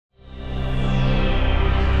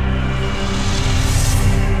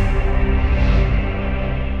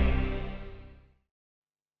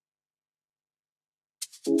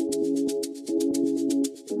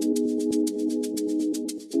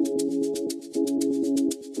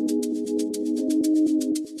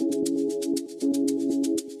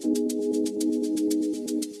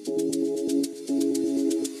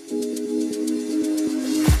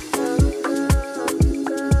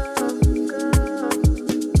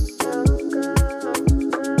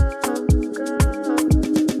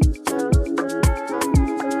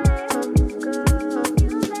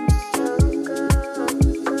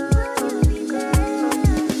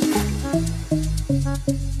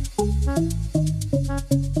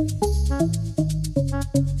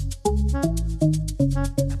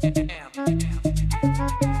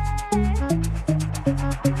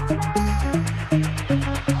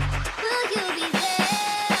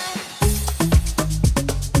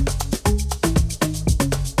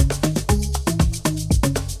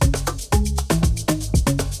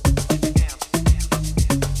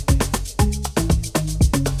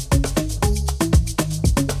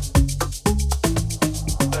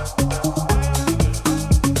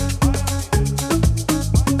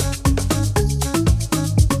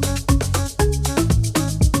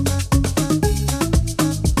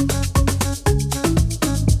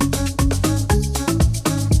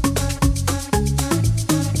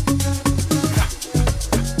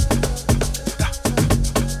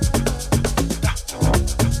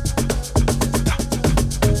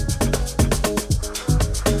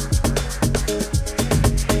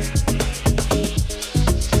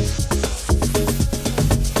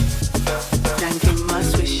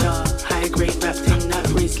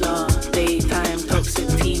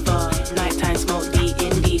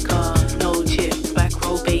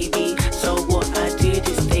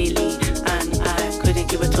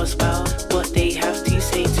toss about what they have to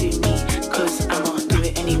say to me. Cause I'ma do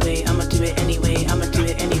it anyway, I'ma do it anyway, I'ma do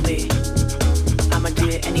it anyway. I'ma do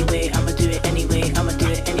it anyway, I'ma do it anyway, I'ma do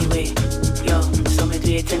it anyway. Yo, some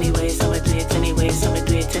do it anyway, some do it anyway, some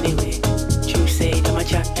do it anyway. True say, them a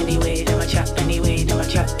chat anyway, them a chat anyway, them a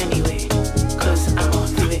chat anyway. Cause I'ma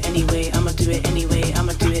do it anyway, I'ma do it anyway,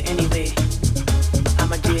 I'ma do it anyway.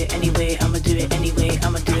 I'ma do it anyway, I'ma do it anyway,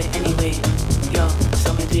 I'ma do it anyway. Yo,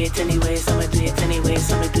 some do it anyway, some do it anyway,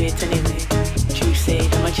 some do it anyway. True say,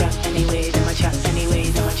 them a chat anyway, them a chat anyway,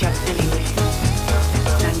 them a chat anyway.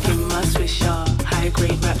 And in my swisher, high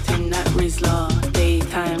grade wrapped in that Rizla.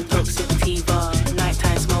 Daytime toxic T-bar,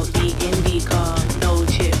 nighttime smoke the indica. No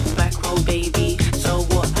chip, back roll baby. So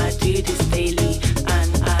what I do this daily,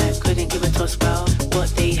 and I couldn't give a toss about what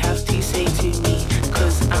they have to say to me.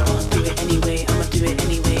 Cause I'ma do it anyway, I'ma do it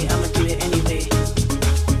anyway, I'ma do it anyway.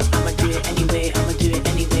 I'ma do it anyway, I'ma do it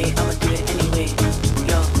anyway, I'ma do it anyway.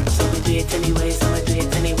 Yo, some do it anyway, some do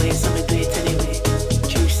it anyway, some do it anyway.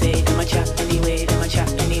 True say, them a chat anyway, them a chat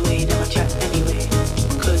anyway, them a chat anyway.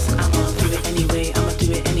 Cause I'ma do it anyway, I'ma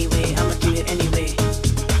do it anyway, I'ma do it anyway.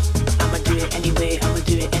 I'ma do it anyway, I'ma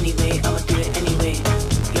do it anyway, I'ma do it anyway.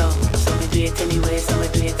 Yo, some do it anyway, some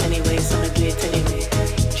do it anyway, some do it anyway.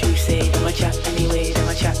 True say, them a chat anyway, them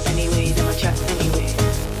a chat anyway, them a chat anyway.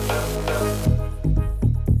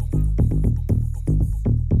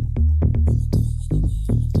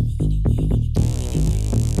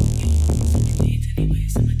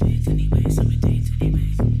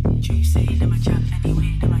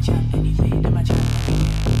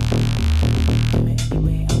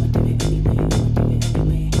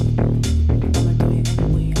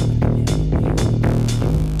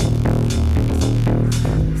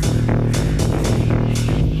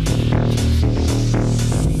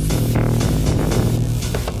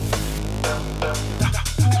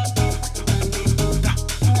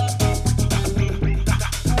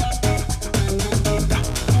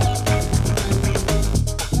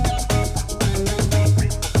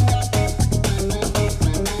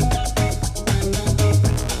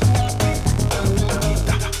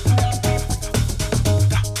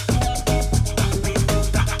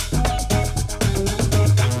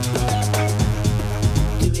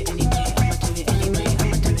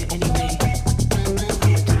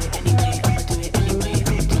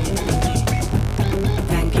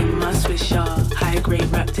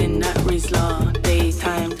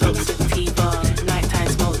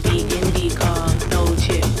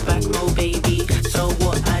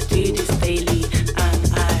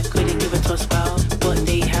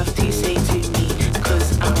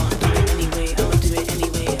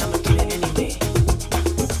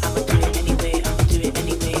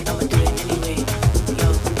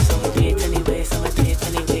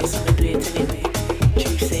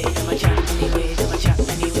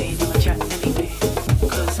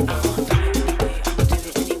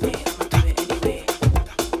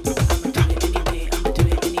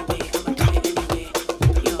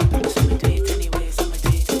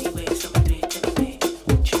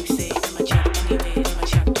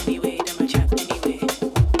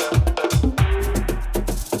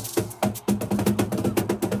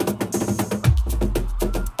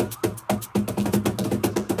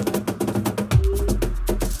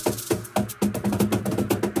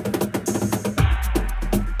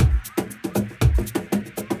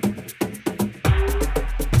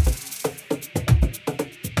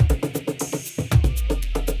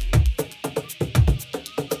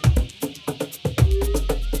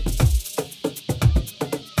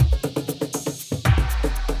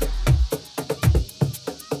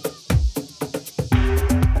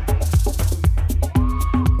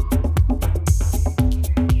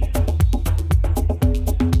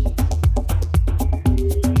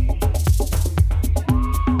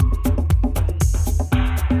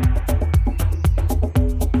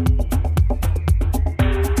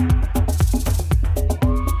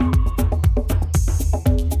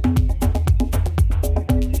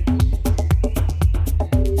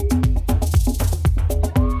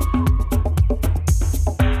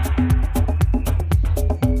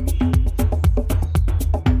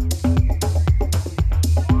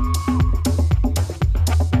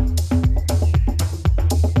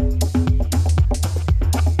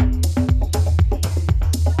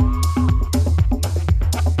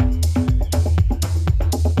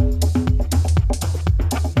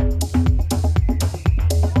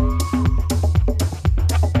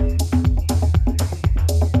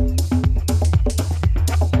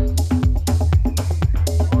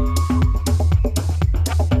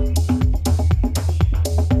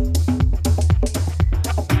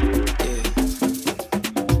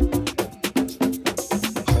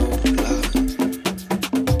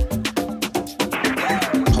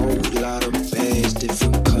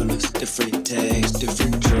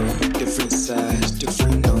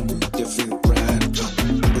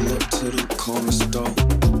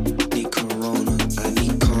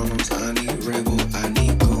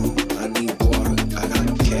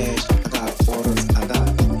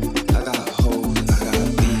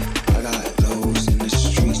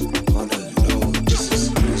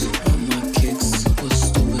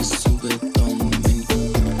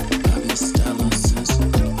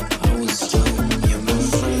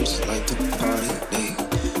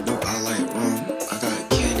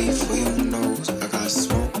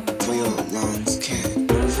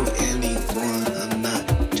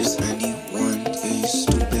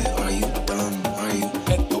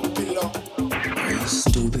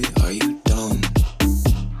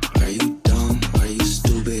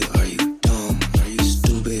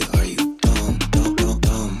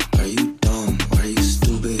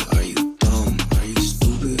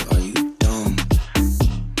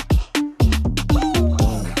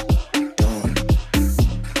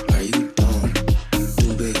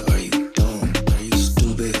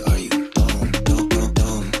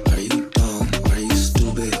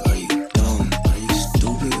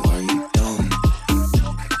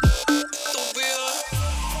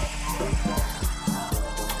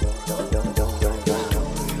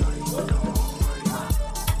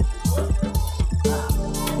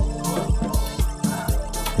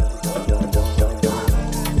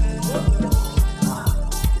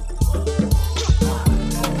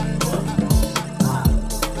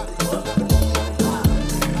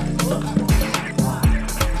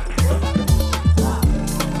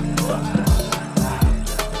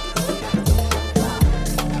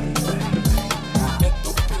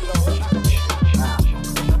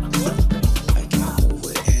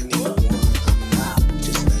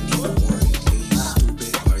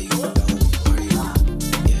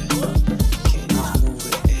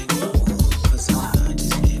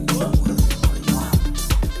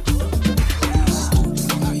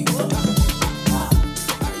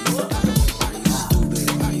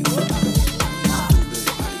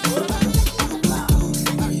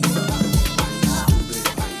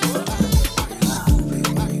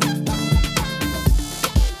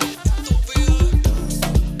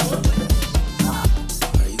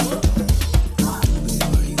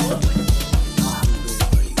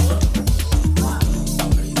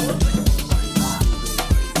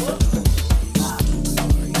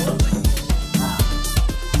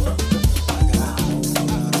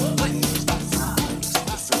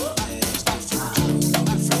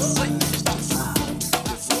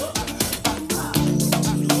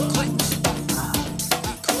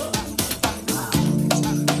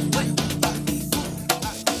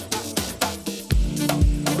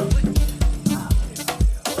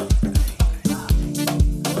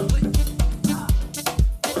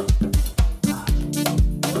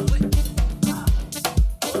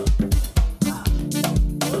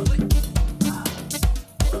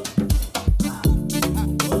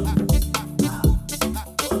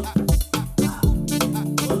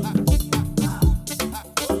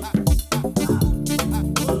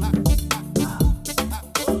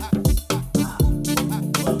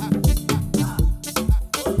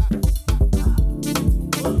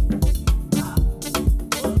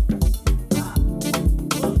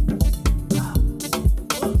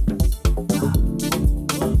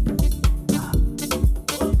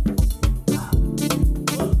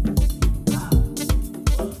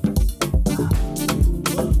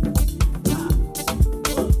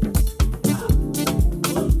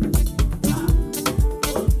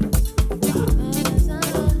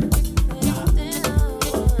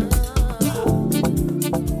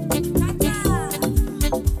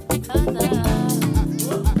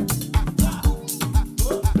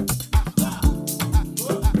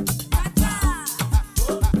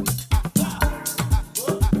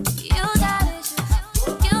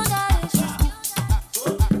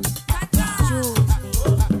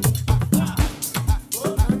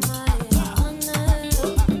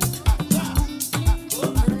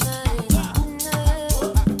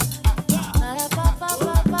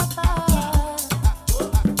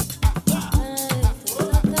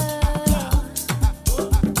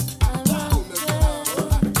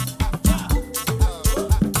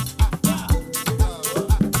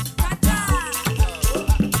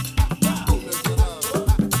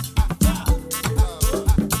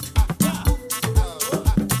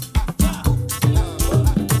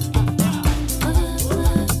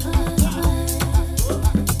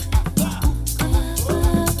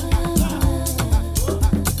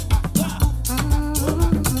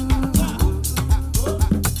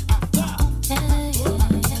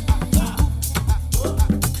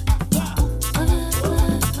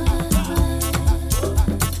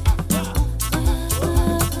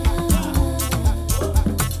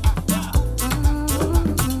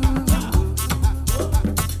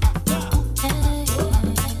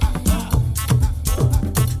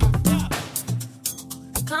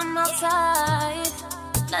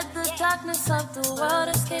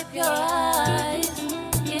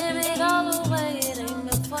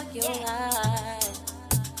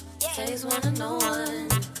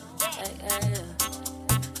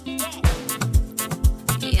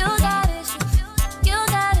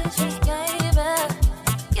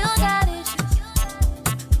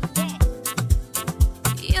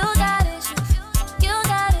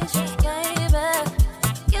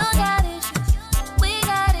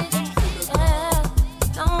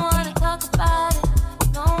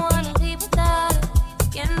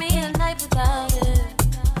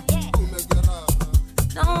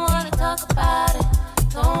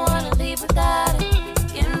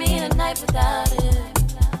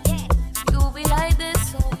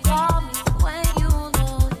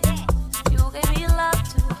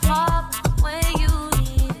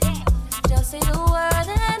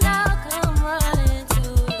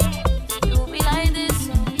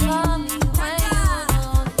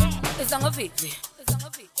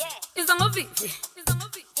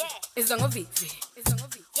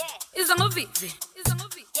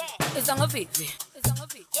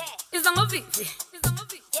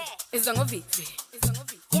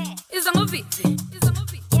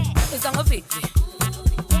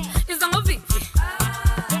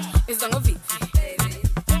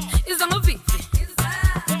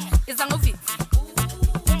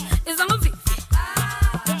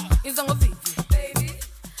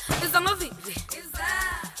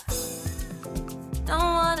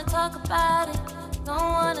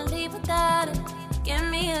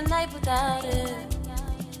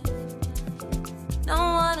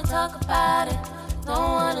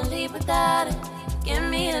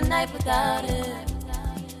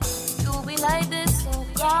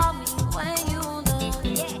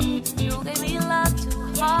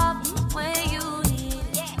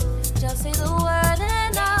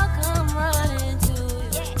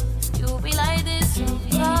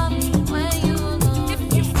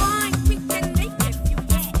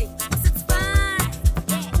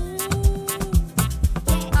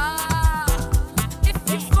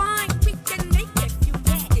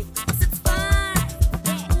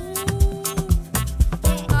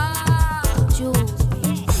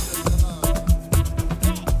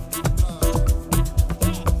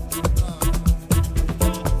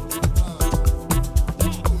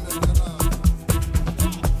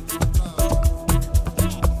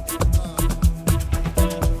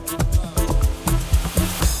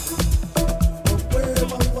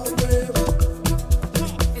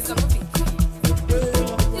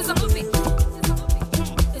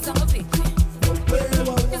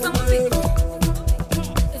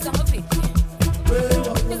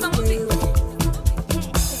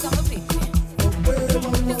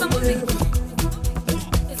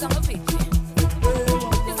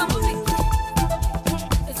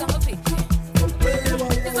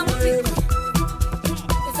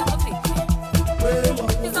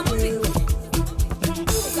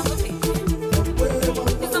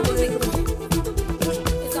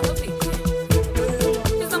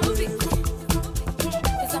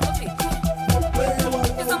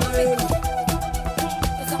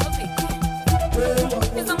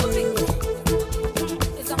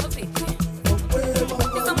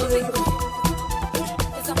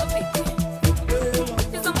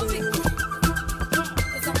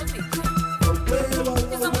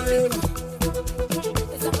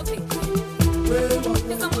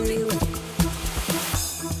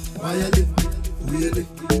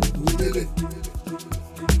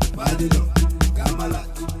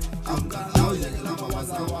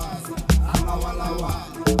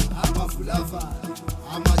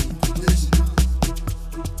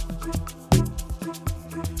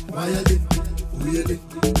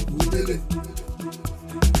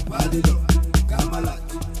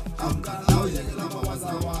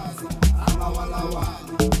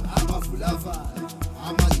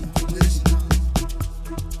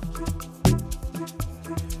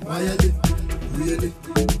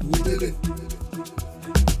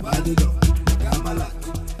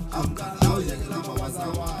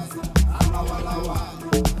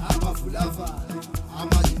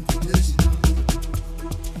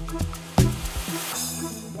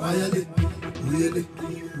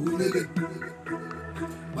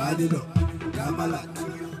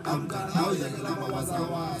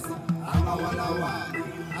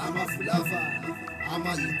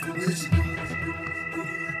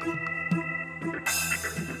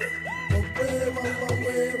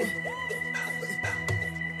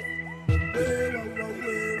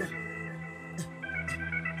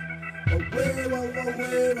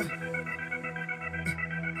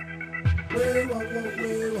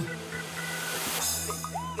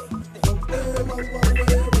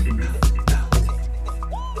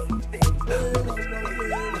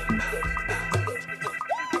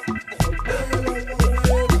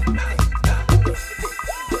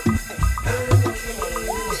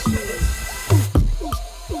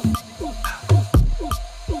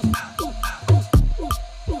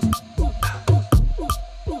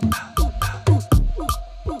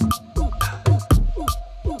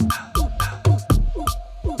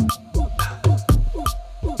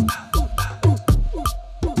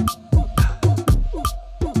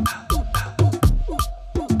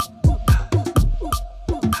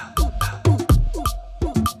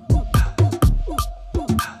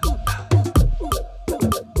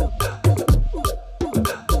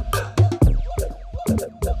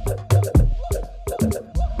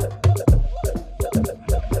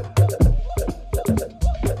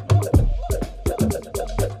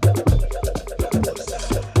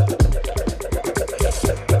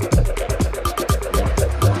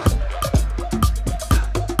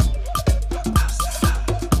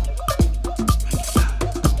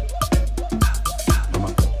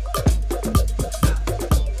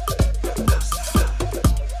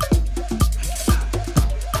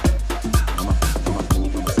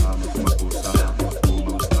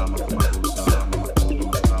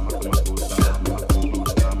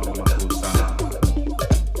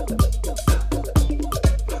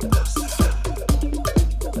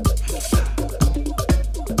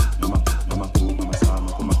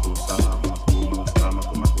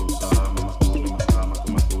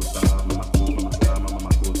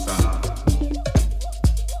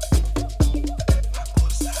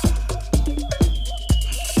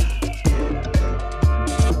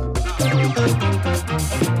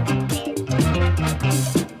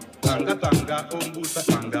 ombusa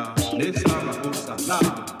tanga nesa makosa la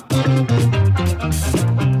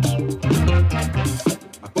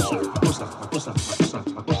makosa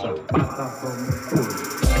bata from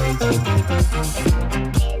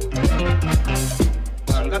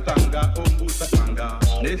tanga ombusa tanga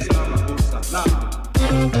nesa makosa la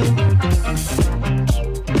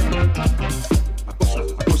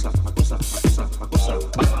makosa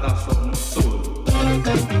bata from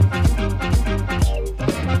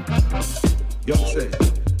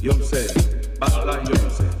Yomse, bala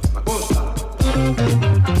yomse, makosa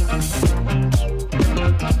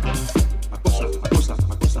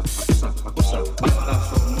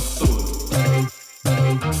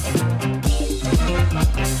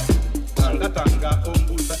bala son tanga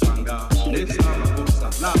ombusa tanga nesa makosa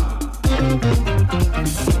la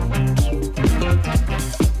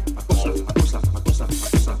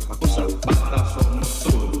makosa bala son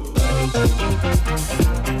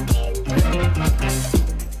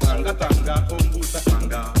tanga ombusa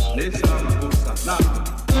tanga nesa makosa la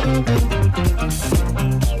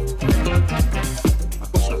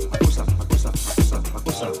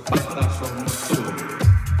makosa bala son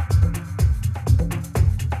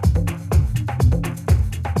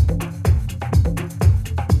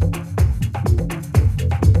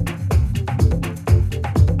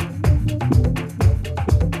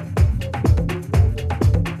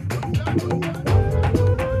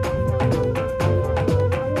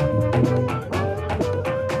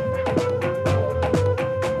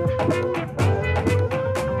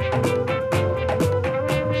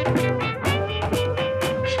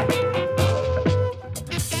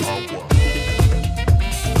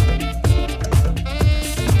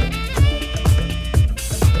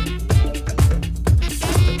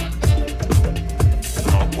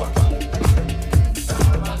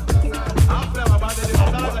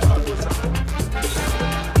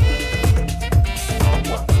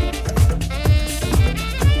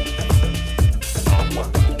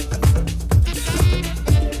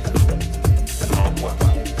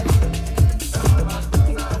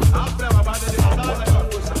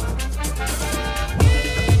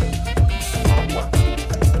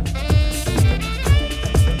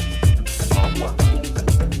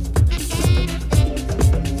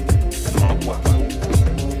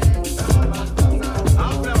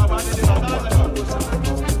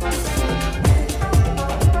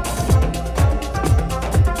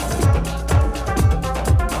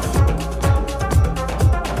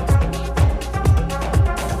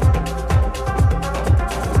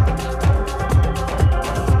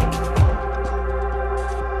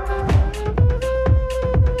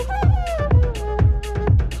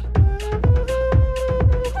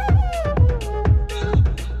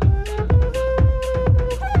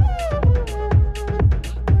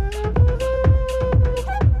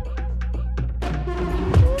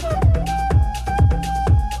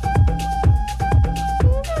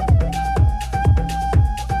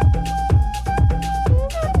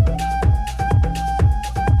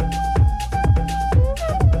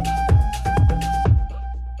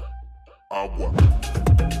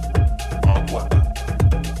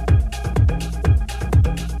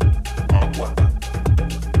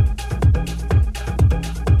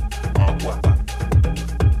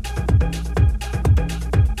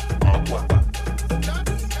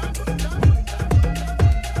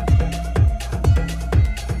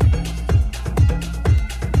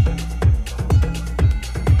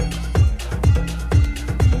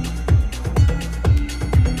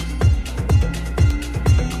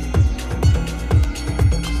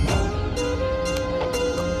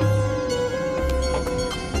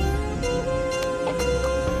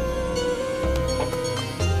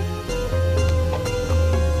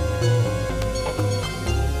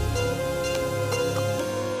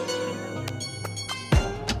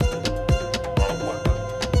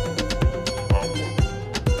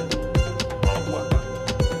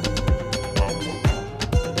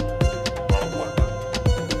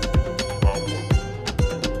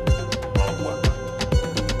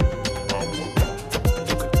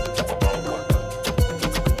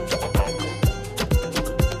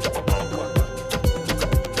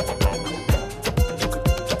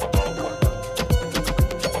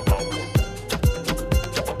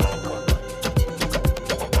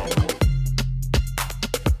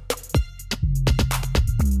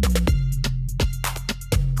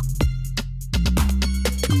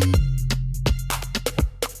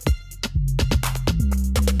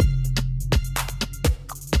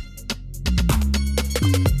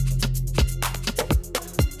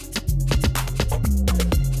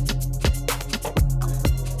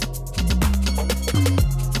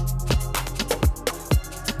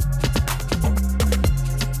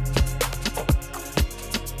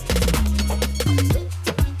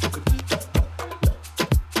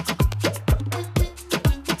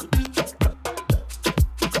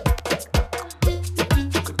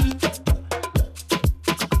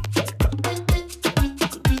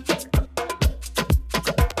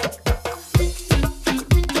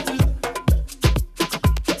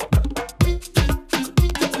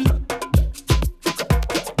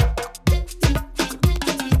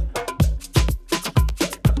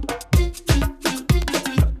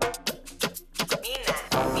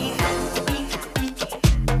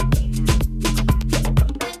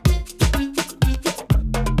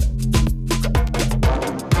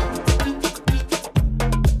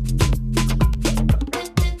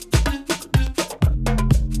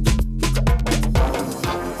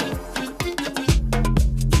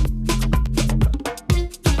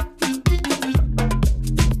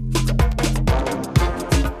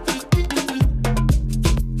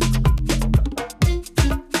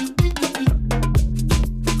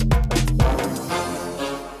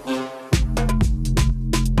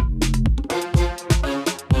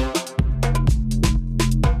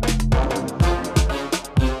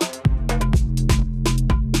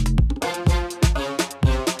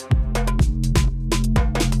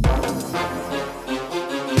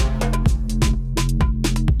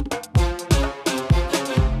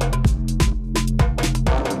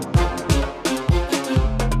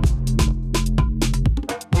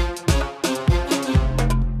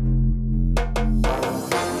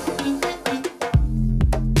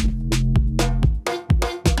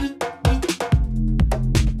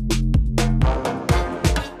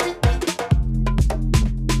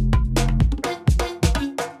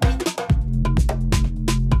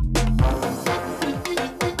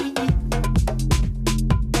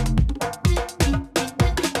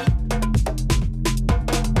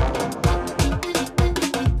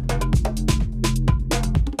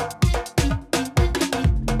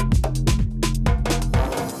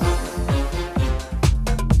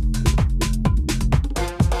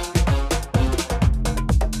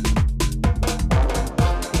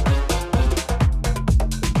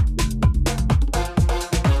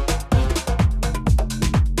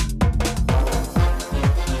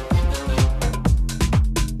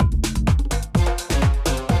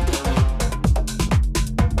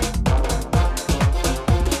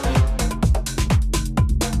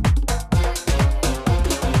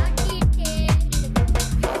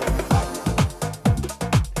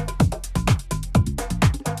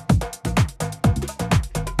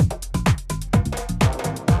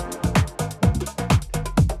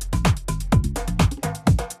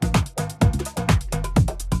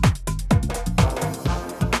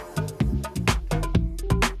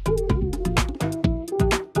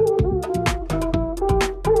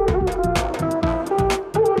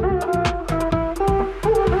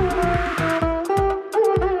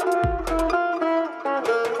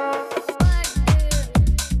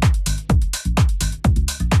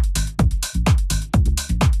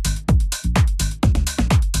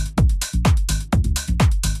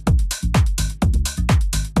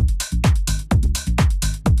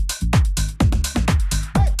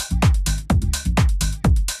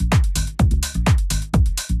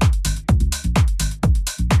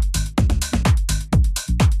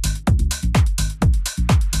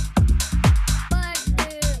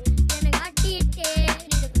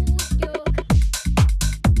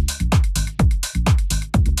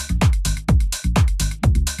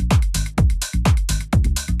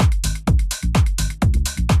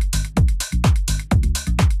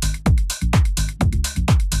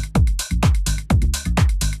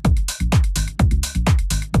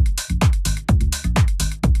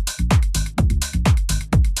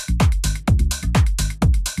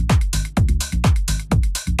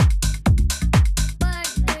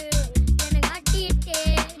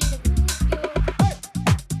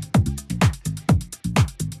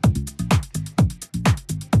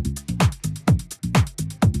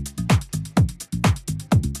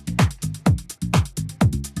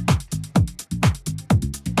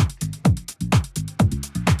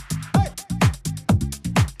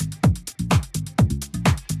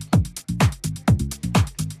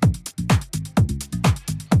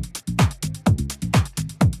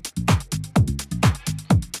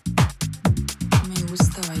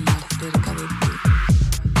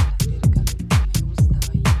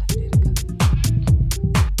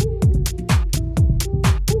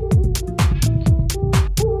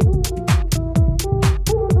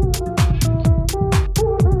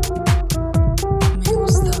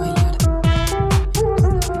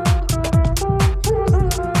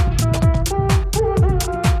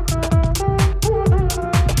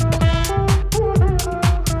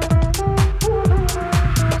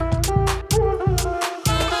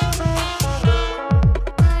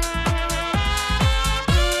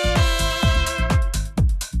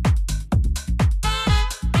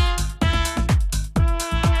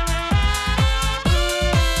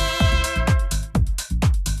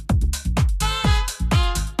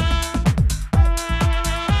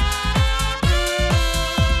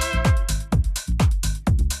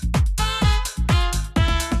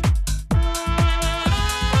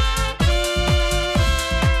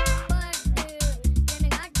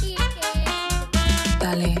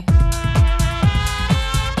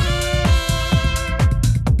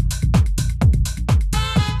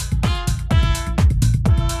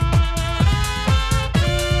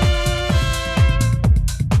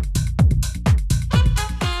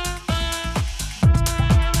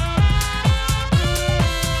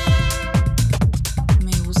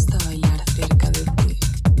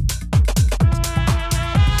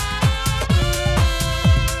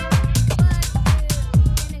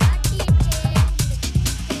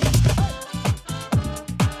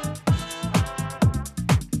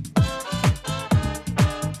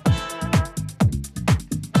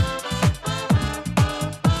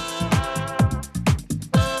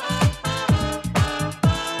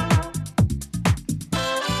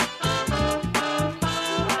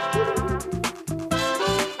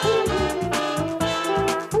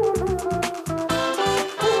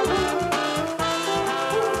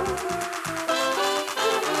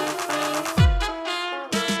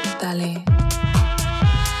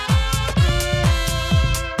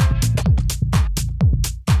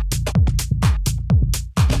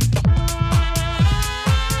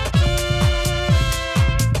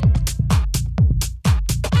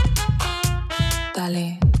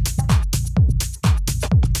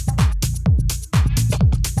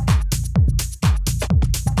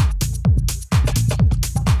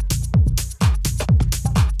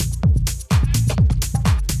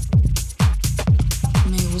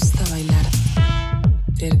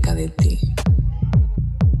cerca de ti.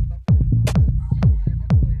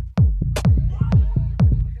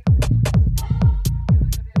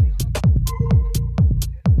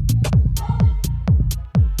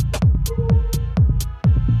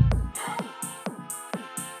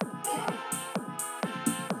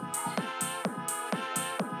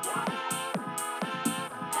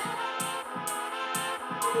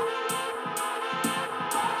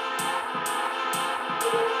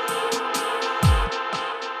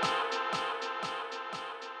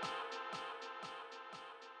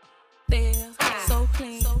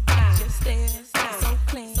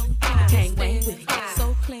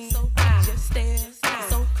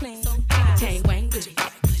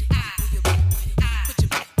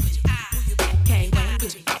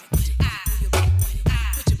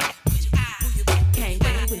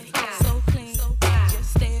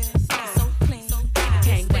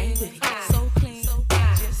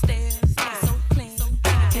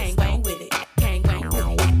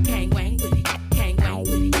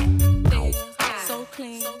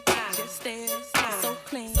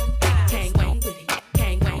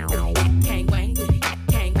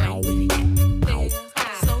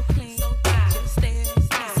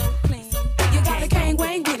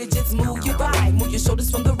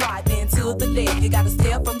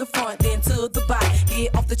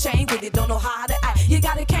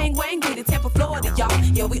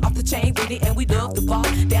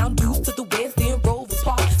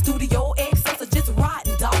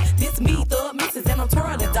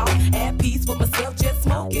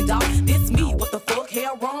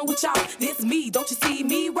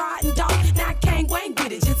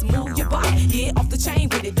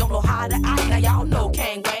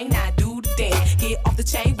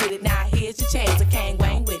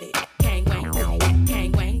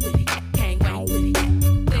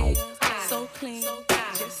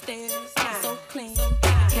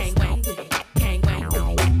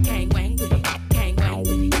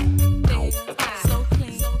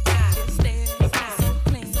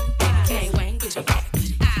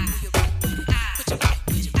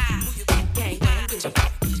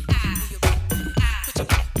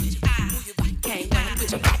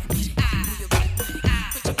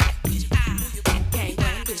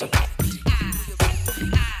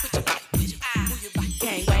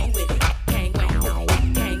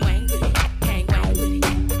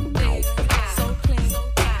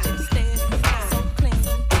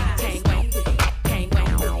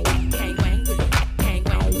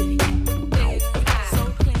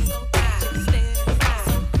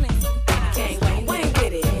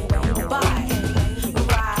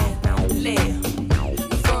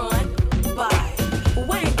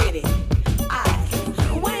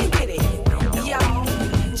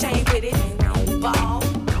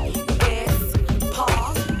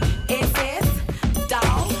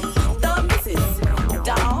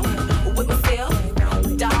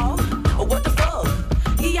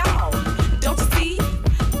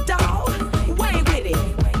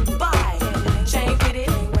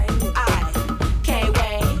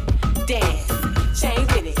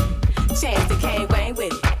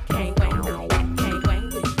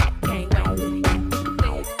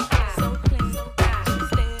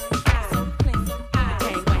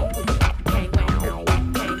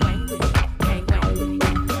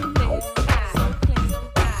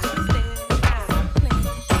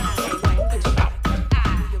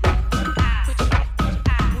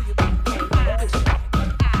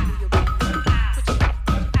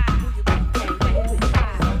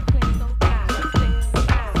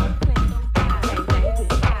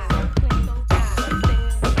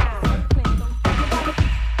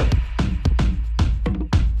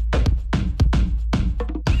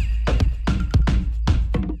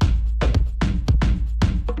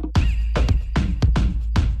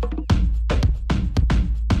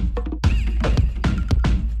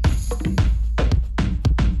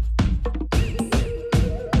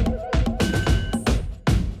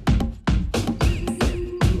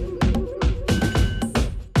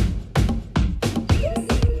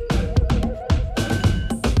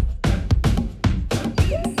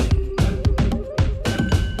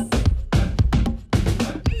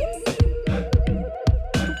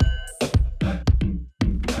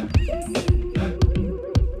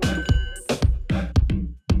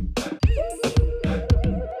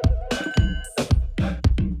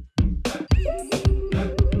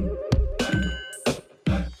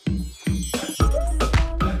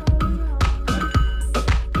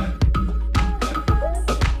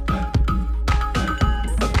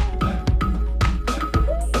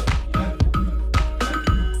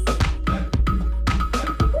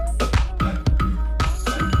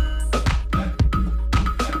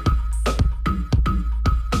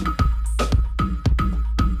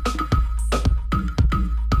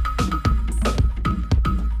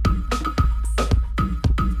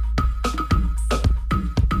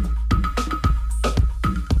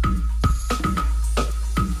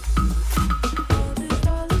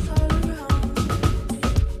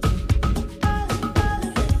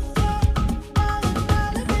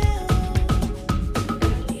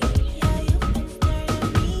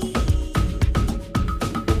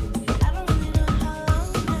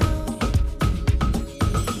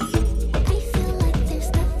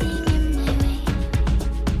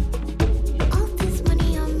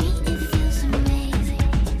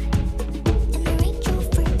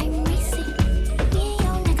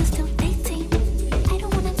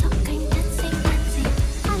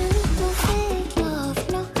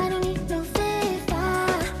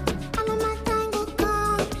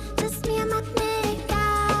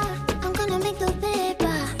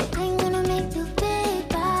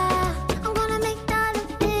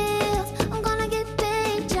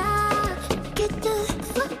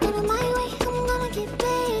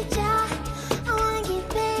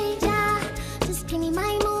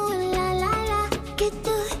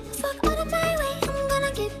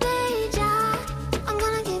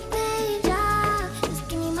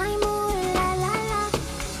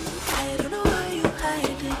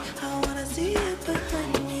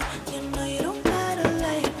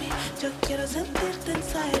 quiero sentirte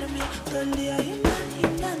inside of me. Todo el día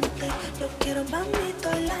imaginándote. Yo quiero mami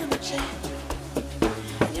toda la noche.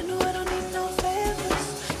 And you know I don't need no favors.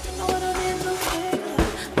 You know I don't need no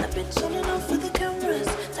favors. That bitch all enough for the cameras.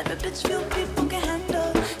 Type of bitch few people can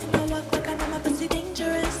handle. And I walk like I know my pussy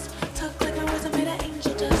dangerous. Talk like my words are made of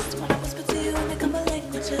angel dust. When I whisper to you in a couple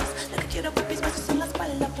languages. Lo que quiero papis besos en la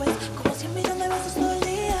espalda pues. Como 100 millones de besos todo el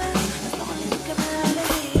día. Es lo único que me da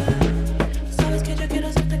alegría. Sabes que yo quiero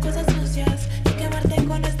hacerte cosas sucias y quemarte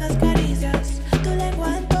con estas caricias. Tu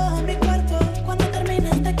lengua en todo mi cuerpo. Cuando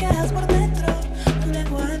termines te quedas por dentro. Tu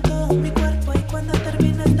lengua en todo mi cuerpo y cuando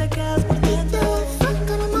termines te quedas por dentro.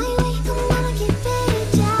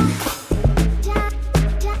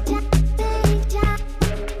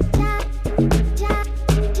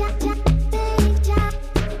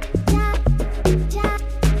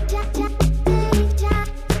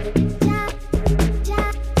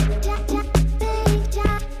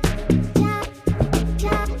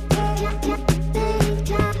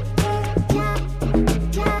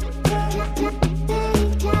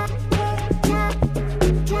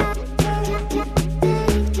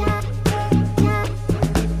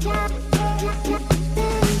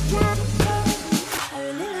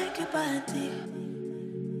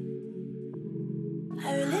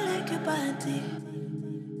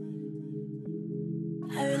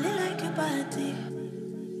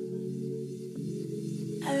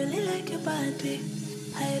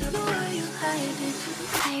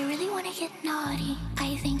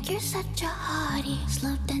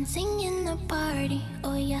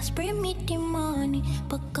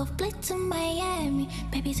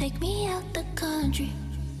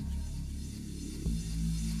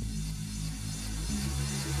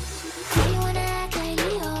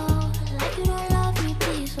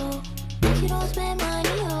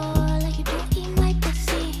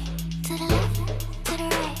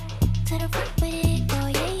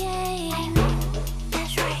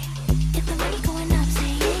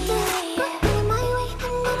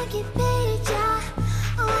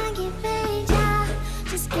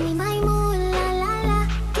 Just give me my moon, la la la.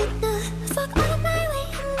 Get the fuck out of my way.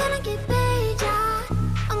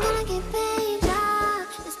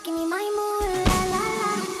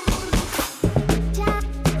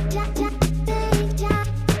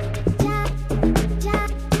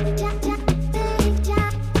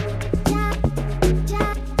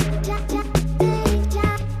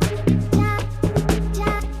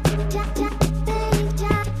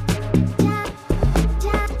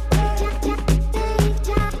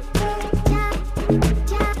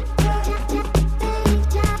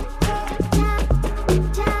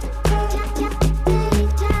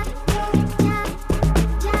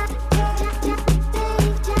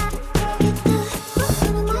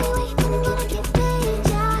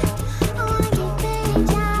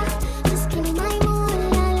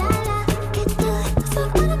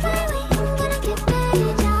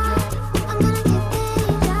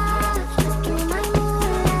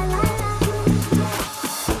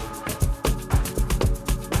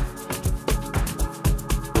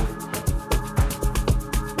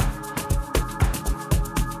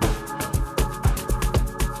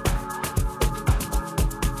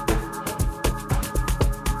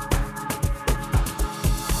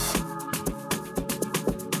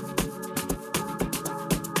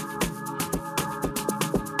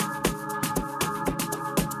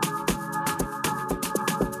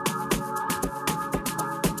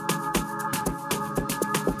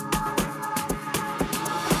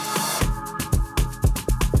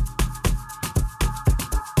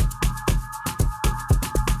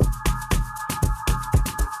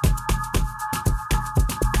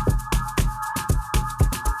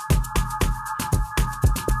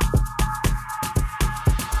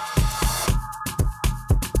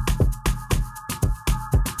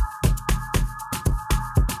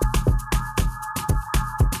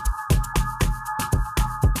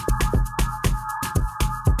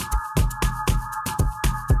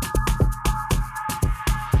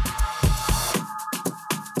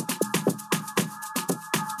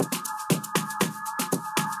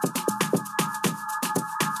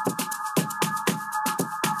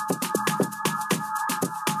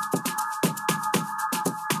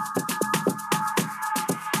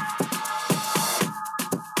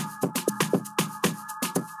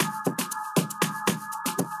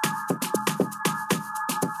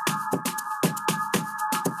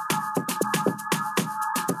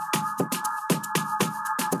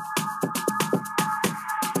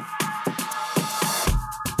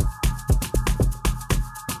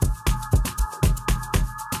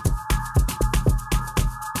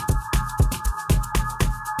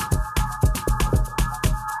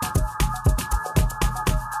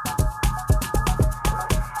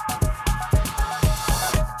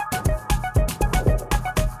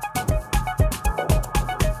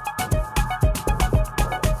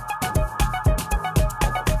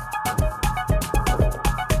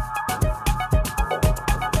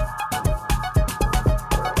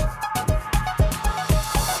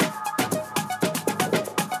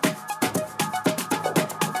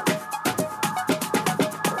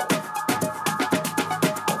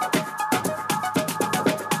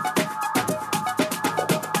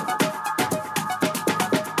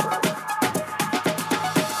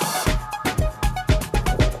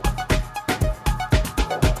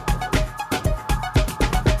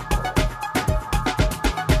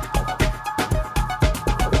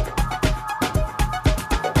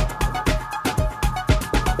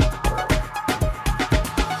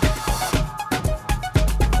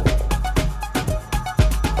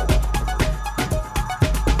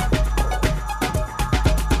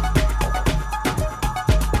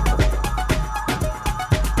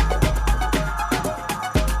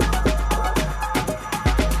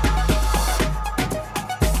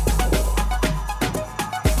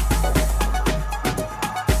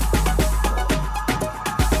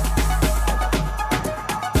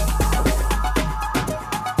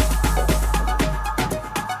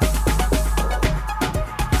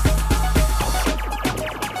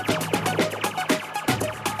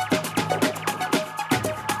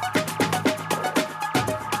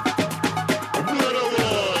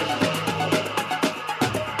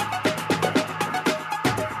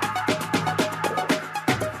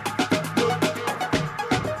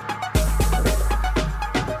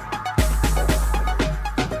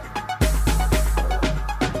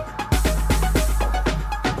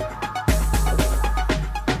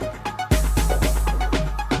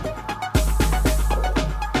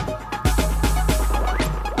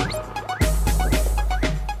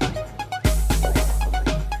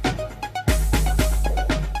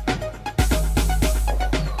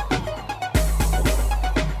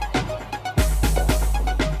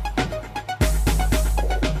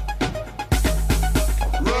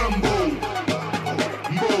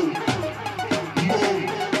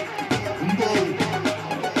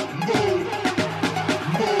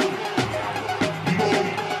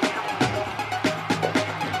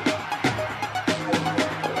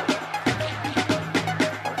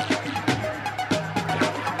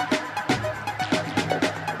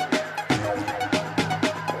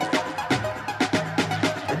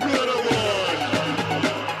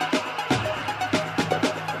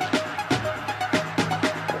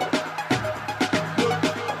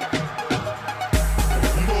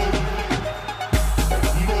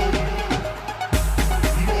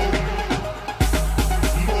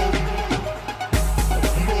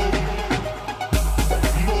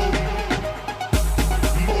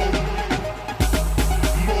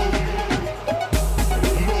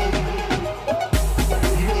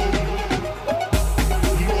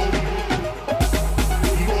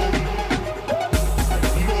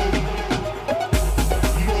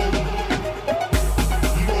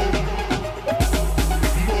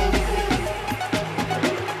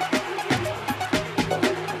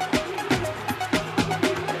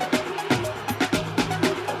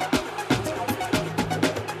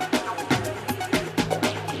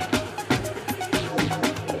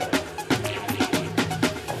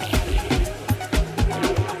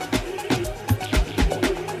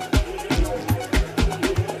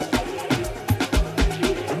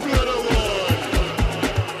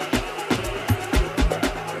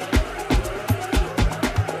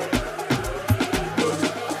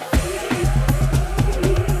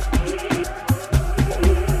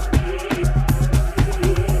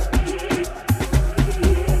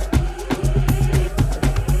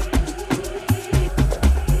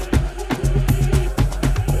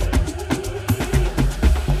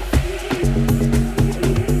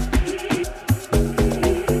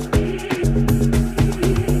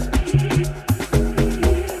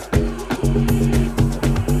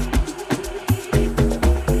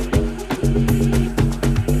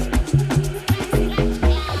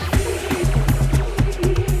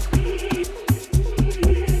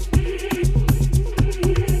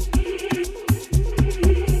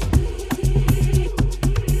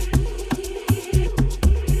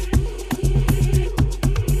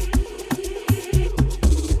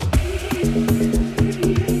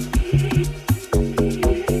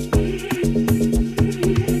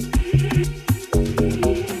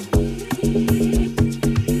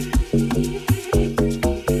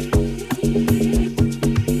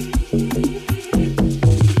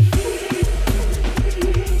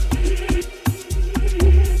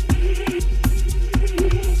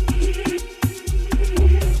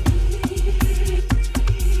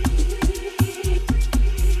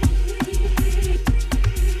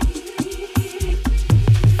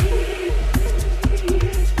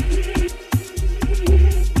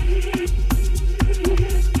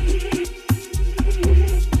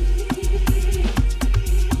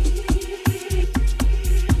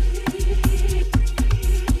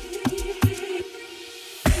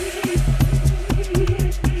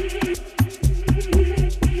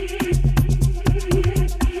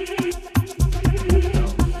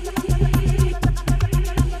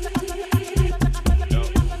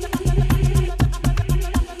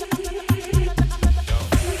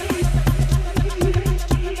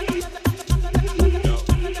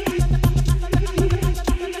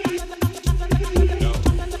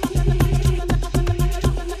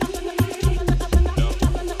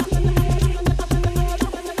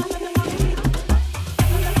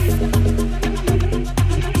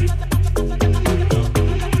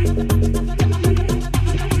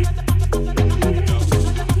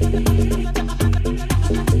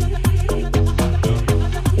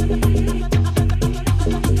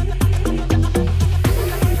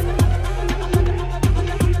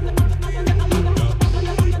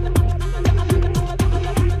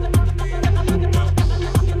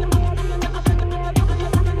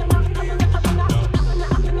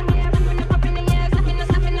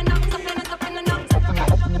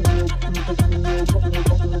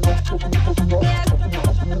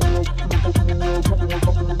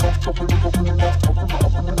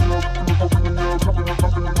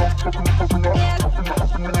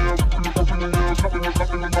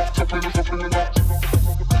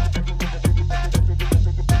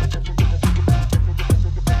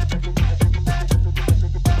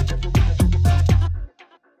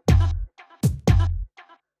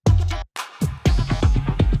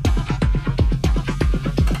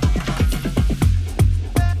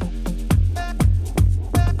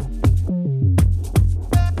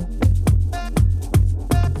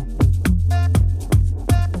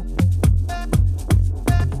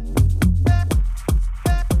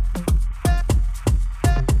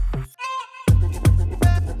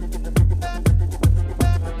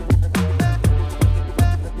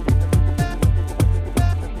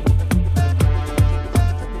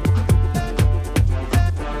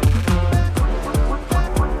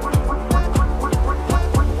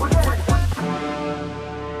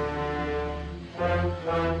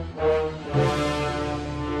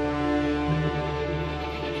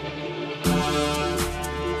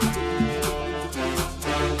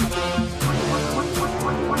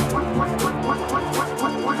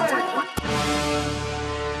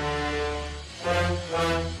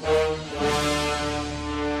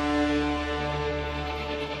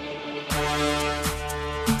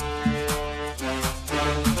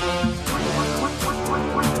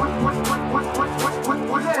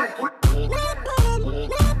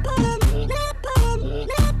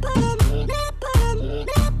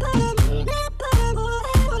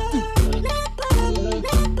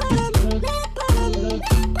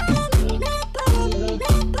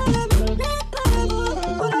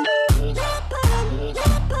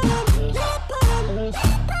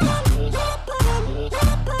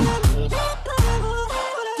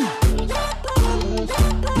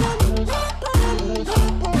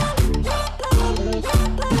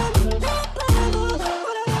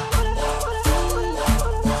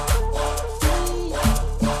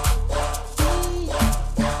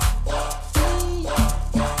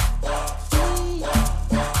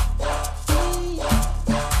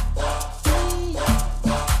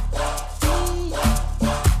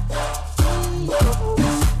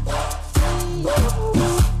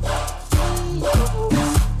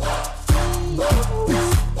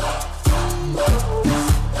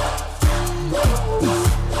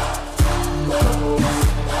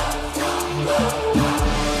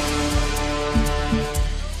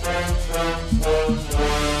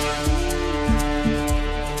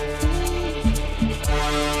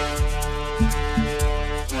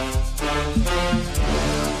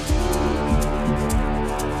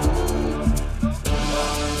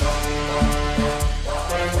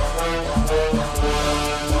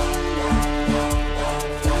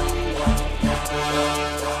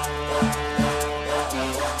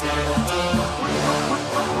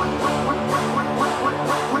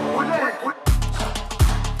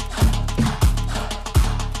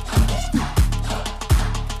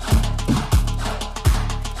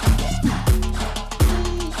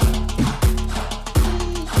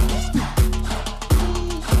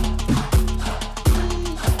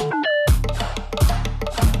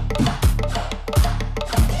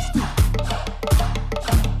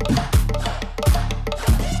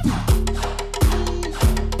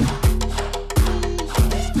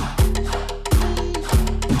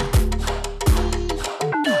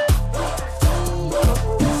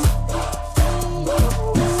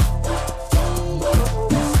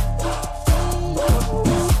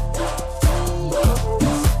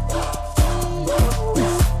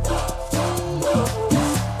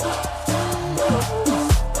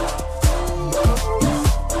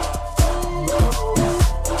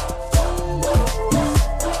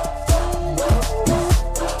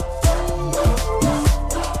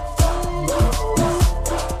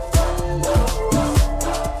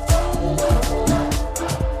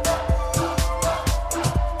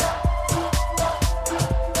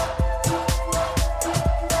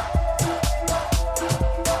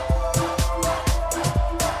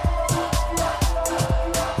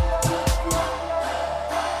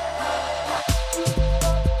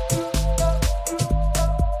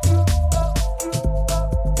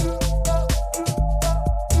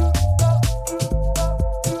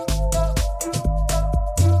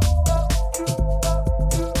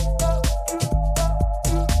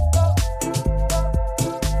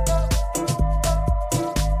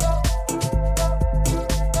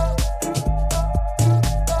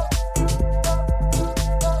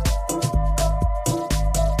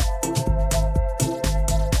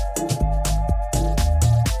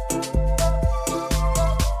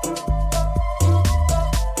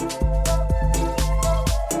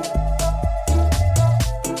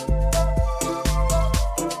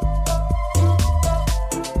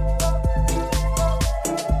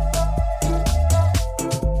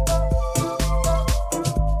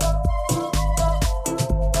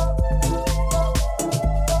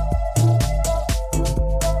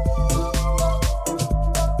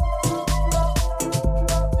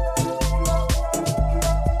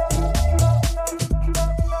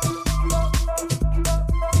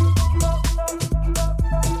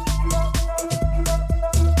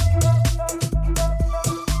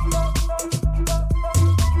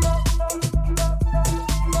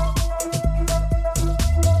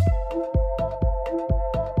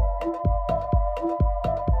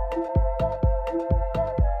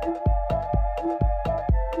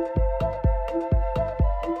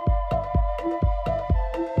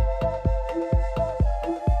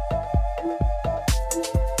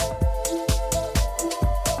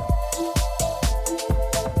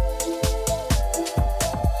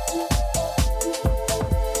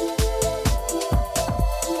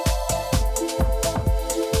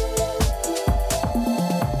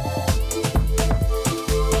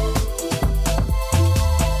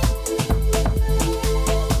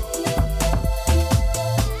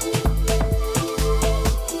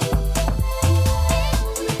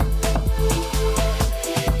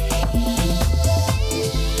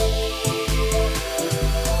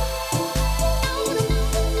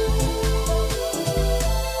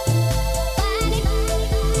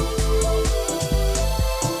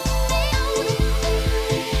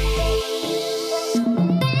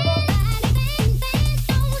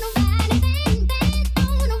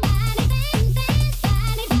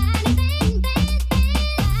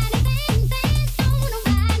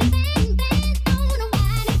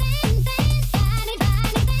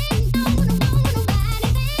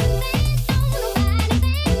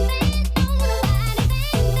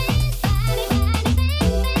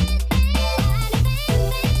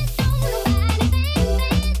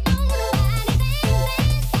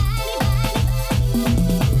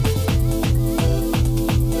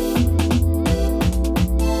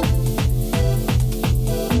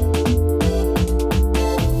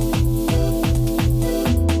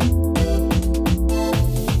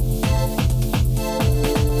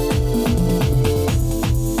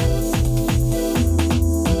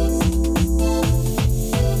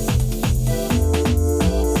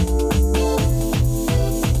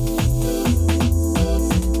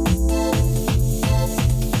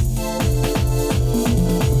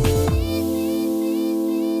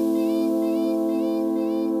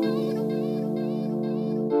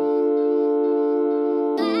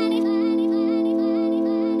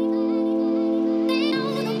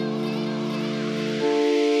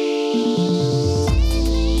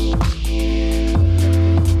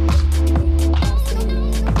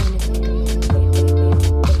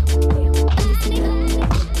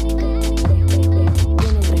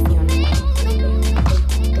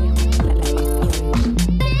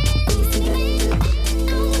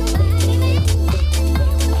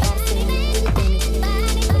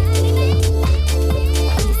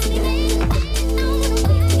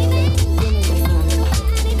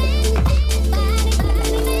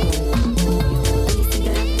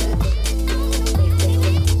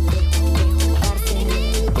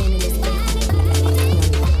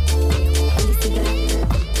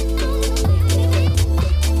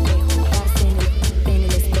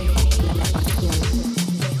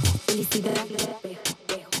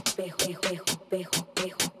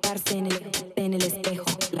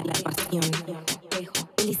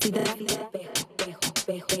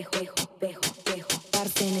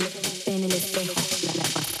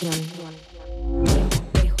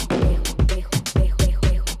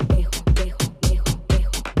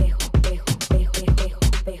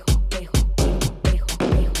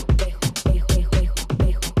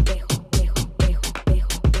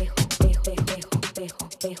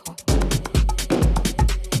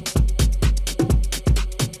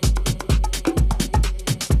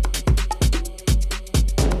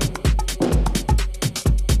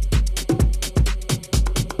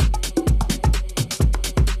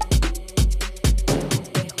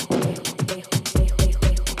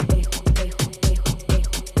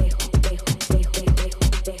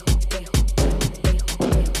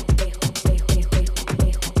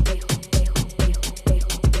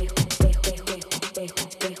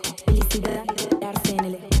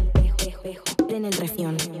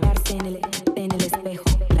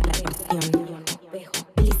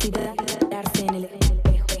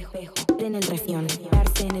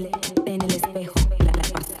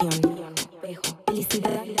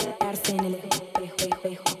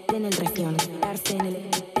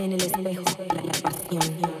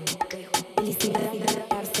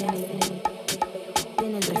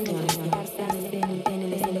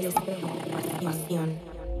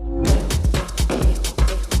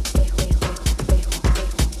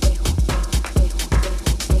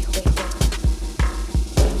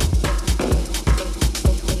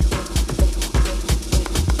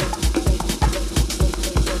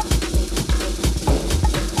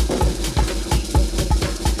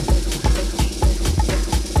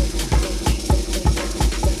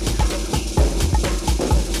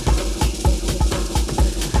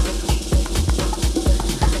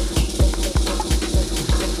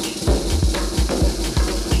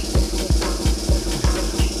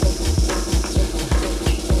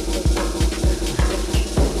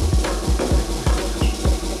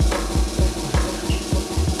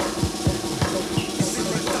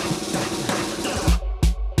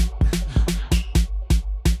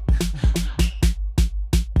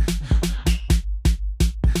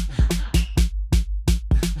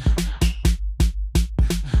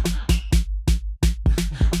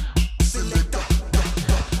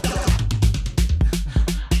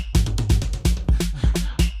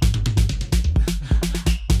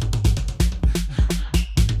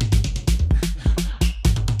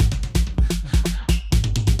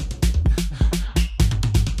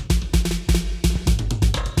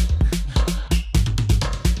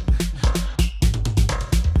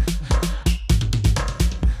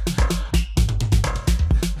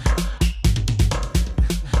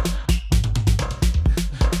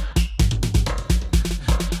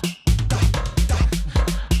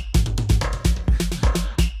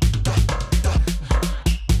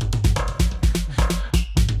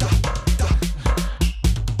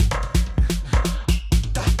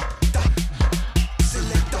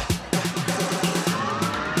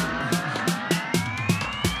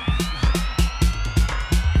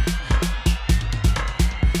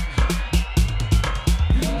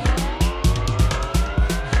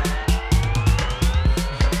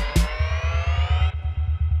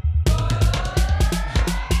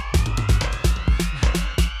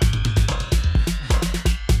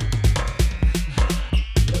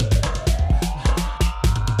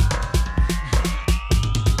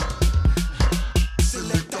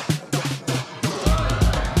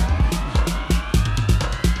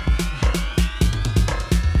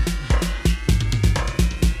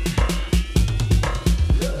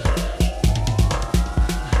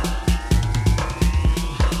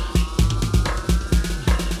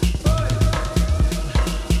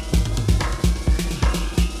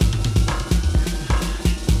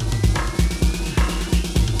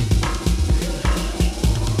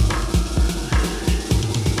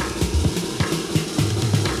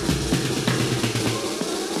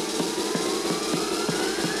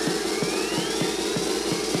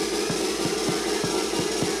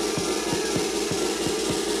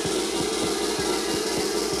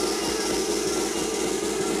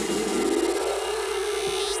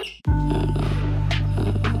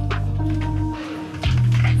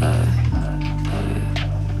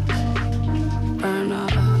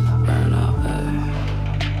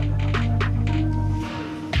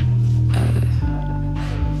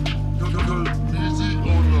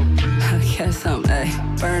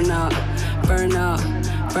 burn out, burn out,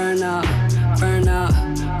 burn out, burn out,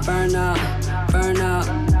 burn out, burn out,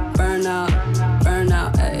 burn out, burn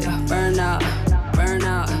out, ayy, burn out, burn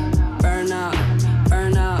out, burn out,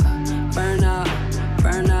 burn out, burn out,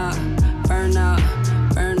 burn out, burn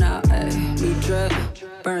out, burn out, ayy. New drip,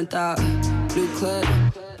 burnt out, new clip,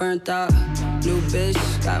 burnt out, new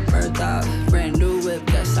bitch, got burnt out, brand new whip,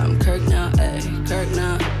 guess I'm Kirk now, ayy, Kirk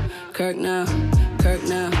now. Kirk now, Kirk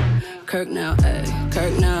now, Kirk now, ayy,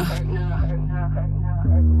 Kirk now.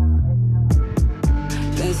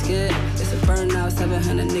 Been scared, it's a burnout.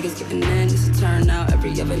 700 niggas getting in, it's a turnout.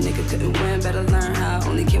 Every other nigga couldn't win, better learn how.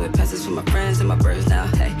 Only care with passes for my friends and my birds now.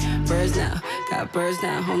 Hey, birds now, got birds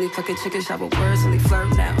now. Only fucking chicken shop with words, only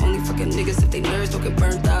flirt now. Only fucking niggas if they nerves don't get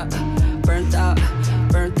burnt out. Burnt out,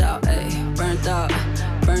 burnt out, ayy, burnt out,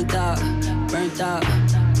 burnt out, burnt out,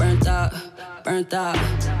 burnt out, burnt out,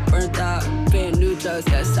 burnt out. Brand new drugs,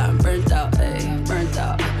 yes, I'm burnt out, ayy, burnt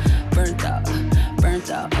out, burnt out,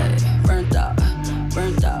 burnt out, ayy, burnt out.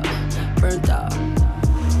 Burnt out, burnt out.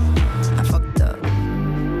 I fucked up.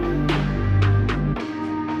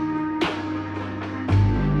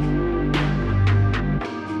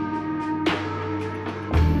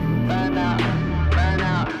 Burn out, burn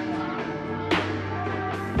out.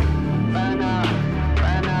 Burn out,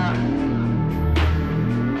 burn out.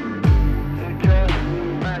 You drip,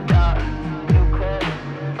 burnt out. You quit,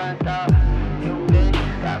 burnt out. You bitch,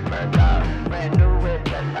 got burnt out. Brand new whip,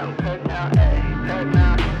 yes, I'm cooked now, ayy. Kirk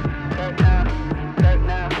now, Kirk now, Kirk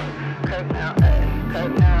now, Kirk now, ayy,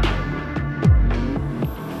 Kirk now.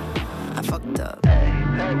 I fucked up, ayy,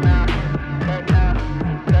 Kirk now, Kirk now,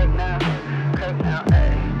 Kirk now, Kirk now,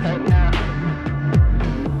 ayy, Kirk now.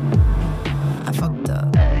 I fucked up,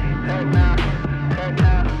 ayy, Kirk now, Kirk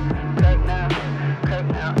now, Kirk now, Kirk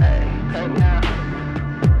now, ayy, Kirk now.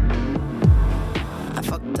 I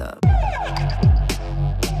fucked up.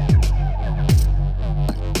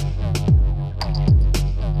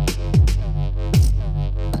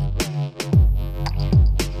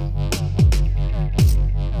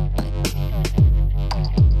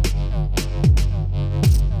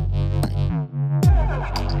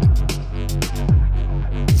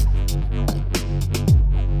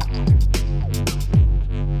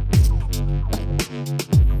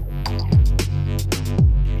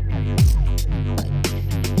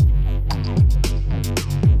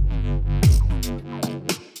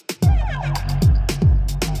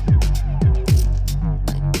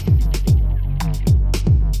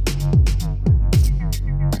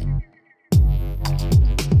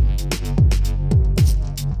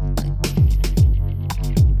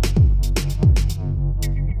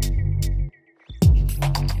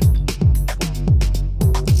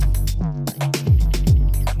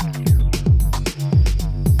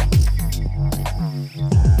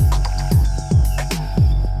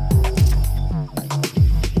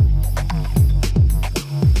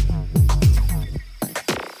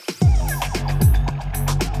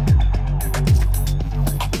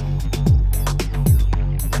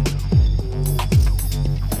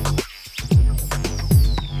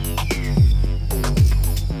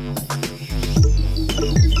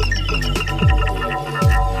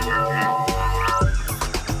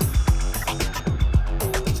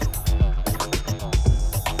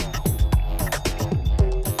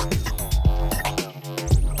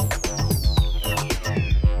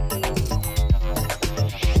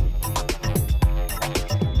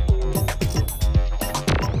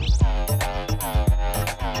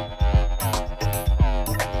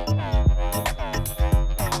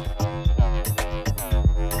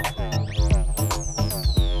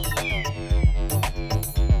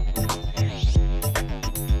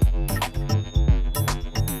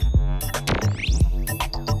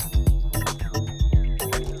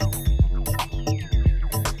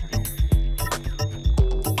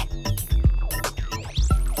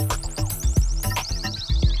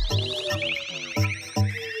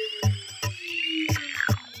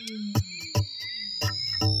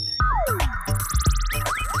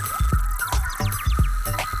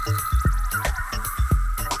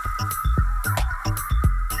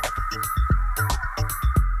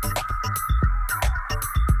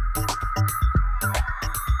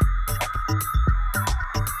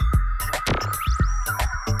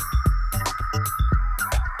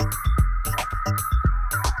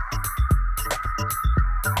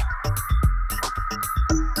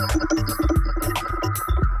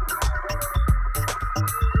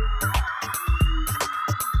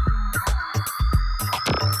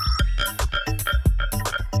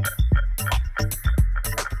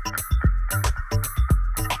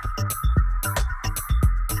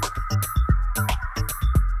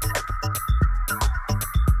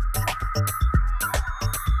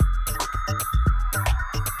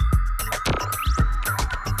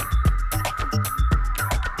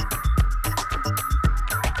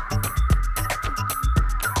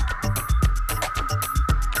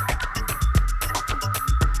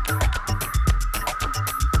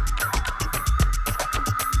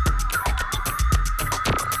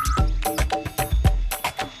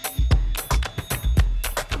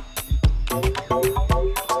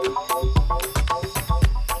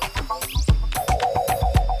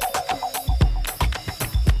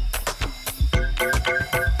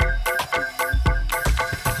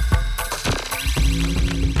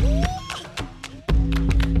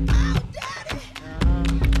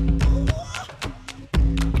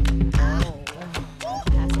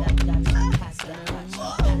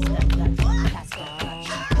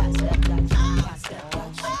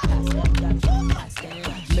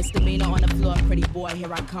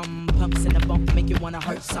 Here I come, pumps in the bump, make you wanna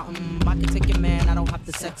hurt something. I can take your man, I don't have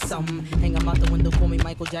to sex some. Hang him out the window, call me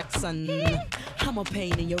Michael Jackson. I'm a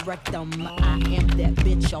pain in your rectum. I am that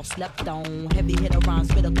bitch y'all slept on. Heavy hitter rhymes,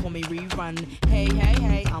 better call me rerun. Hey, hey,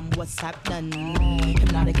 hey, I'm what's happening.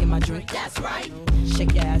 Hypnotic in my drink, that's right.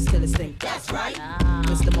 Shake your ass till it stink, that's right.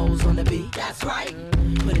 Mr. Mo's on the beat, that's right.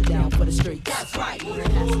 Put it down for the street, that's right. Pass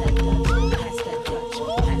that Dutch, pass that Dutch,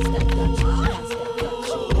 pass that Dutch, pass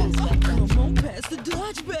that Dutch. Come on, pass the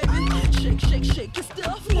Dutch, baby. Shake, shake, shake your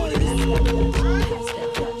stuff. Pass that Dutch,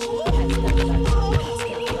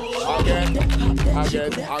 pass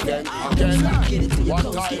that Dutch, pass that Dutch. Again.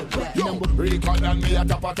 One time, yo, record and me a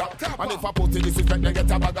tap. And if I put in this effect, they get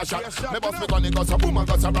a bag of shot. Me bust me gun, it goes a boom and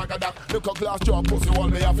goes a rag of that. Look a glass jaw, pussy wall,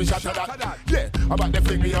 me a fish out of that. Yeah, about the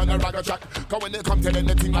fling me on a rag of track. Cause when they come telling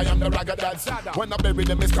the thing, I am the rag of dance. When I bury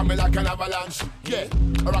them, it's coming like an avalanche. Yeah,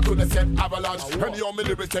 or I could've said avalanche. And you me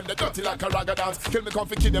lyrics, them, they dirty like a rag of dance. Kill me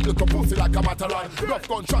comfy kid, them look a pussy like a mataran. Rough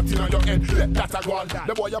gun shot in on your head, let that a go on.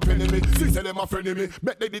 The boy a penning me, see say them a friendly me.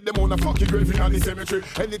 Bet they did them on a fucking grave in the cemetery.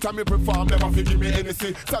 Anytime you perform, them a fi give me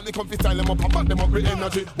anything. Stanley come fi style them up and back them up with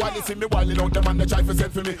energy. While they see me wilding out them and they try to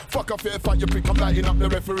send for me. Fuck a fair fight, you pick, I'm lighting up the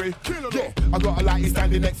referee. Yeah, I got a light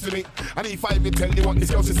standing next to me. And if I even tell you what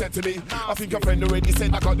this girl she said to me, I think a friend already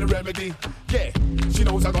said I got the remedy. Yeah, she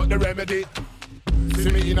knows I got the remedy.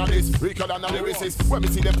 See me in a this, weaker than a lyricist. When me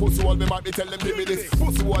see them pussy wall, me might be tell them give me this.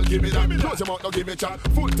 Pussy wall, give me that. Close your mouth, no give me chat.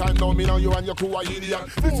 Full time now, me know you and your crew are idiot.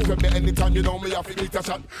 This is me anytime you know me, I feel it a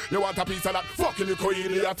shot. You want a piece of that? Fucking you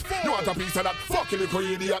idiot. You want a piece of that? Fucking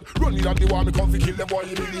you idiot. Run me down the wall, me come fi kill them boy,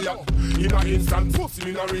 you idiot. In a instant, pussy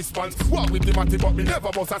in a response. Walk with the matty, but me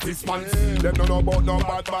never bust a 6 months. Them don't know about no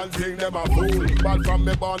bad man thing, them a fool. Bad from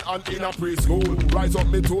me born and in a preschool. Rise up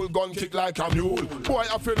me tool, gun kick like a mule. Boy,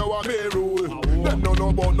 I feel know what me rule. Them don't know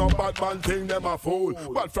about no bad man thing, them a fool.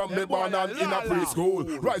 But from me born and in a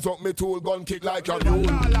preschool. Rise up me tool, gun kick like a mule.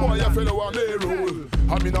 Boy, I feel know what me rule.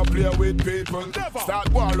 I mean I play with people.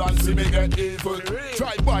 Start war and see me get evil.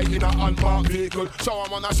 Try buy in a unmarked vehicle. Shower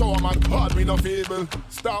man, hard me no feeble.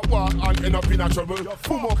 Start war and end up in a trouble.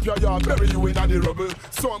 Boom up your yard, bury you in a the rubble.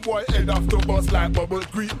 Some boy head off to bust like bubble.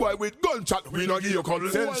 Greek boy with gunshot, we no give you cuddle.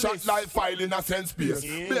 Send shot like file in a sense space.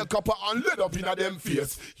 Make copper and lead up in a them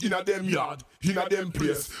face. In a them yard, in a them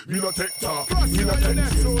place. We no take talk, we no take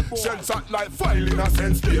face. Send shot like file in a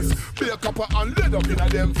sense space. Make copper and lead up in a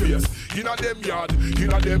them face. In a them yard,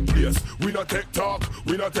 in a them place. We no take talk,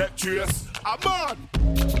 we no take trace. I'm on.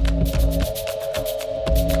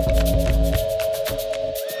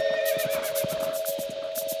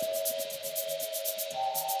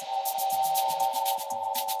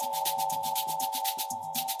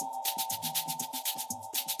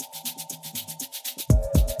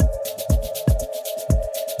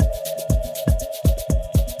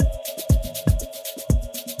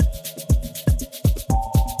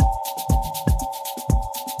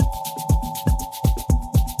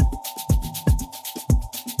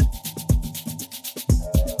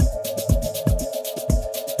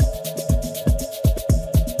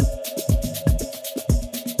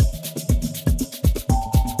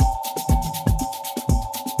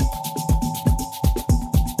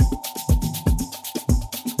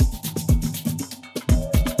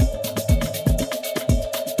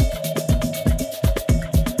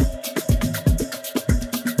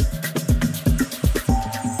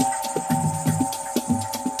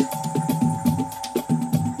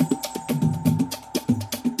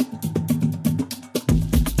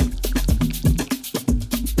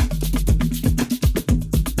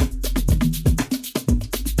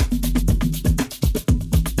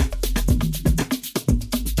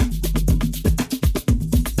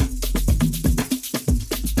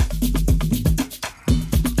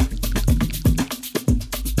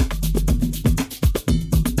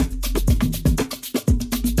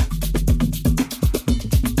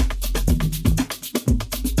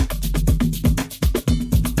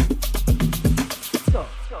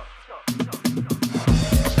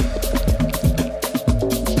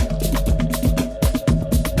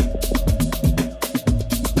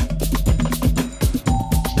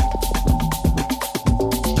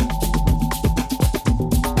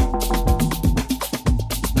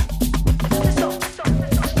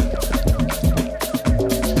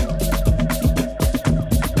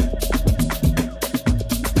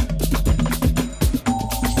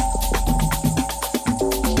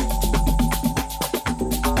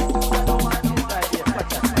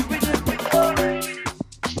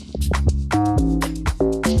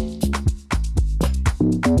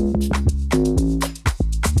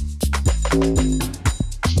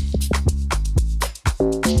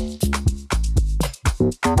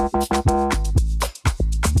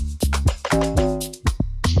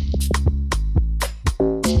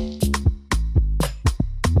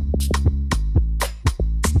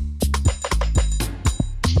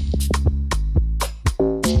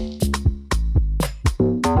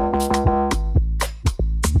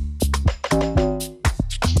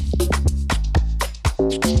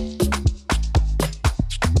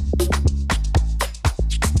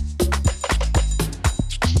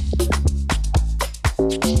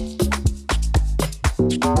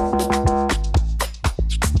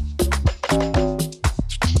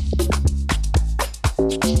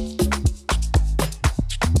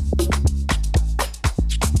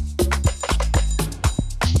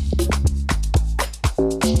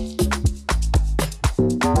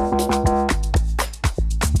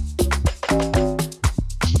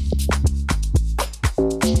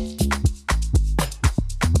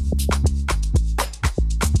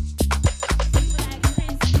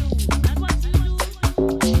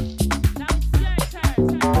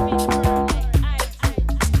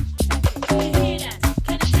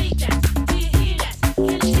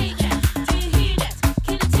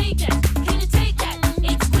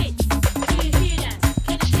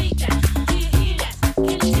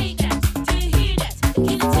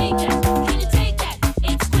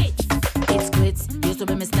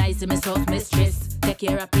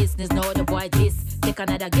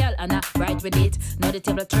 Another girl and I ride with it. Now the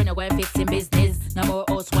table turn away fixing business. No more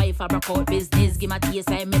housewife, I broke out business. Give my taste,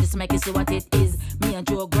 I medicine, make you see what it is. Me and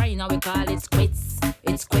Joe Grime, now we call it quits.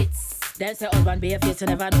 It's quits. Then say husband be a face, you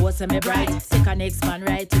never know what's me bright. Second expand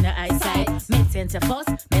right in the eyesight. Make sense of fuss,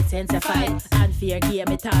 make sense of fight. And fear game,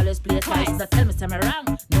 it always play twice. Don't tell me say me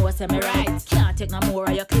wrong, no say me right. Can't take no more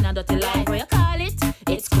of your clean and dirty life. What you call it?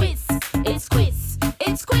 It's quits. It's quits.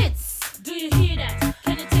 It's quits. Do you hear that?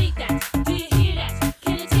 Can you take that? Do you hear that?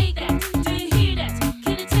 Can you take that? Do you hear that?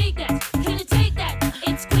 Can you take that? Can you take that?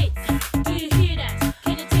 It's quits. Do you hear that?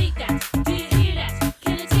 Can you take that? Do you hear that?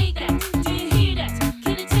 Can you take that? Do you hear that?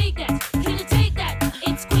 Can you take that? Can you take that?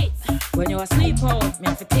 It's quits. When you asleep out, me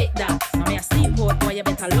have to take that. Now me asleep out, boy, you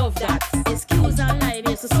better love that. Excuse and lie,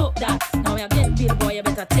 me used to soak that. Now me a get bill, boy, you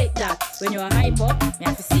better take that. When you a hype up, me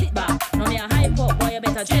have to sit back. Now me a hype up, boy, you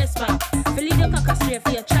better dress back. If you leave your cocker straight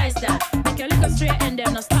for your tries that. Make your liquor straight and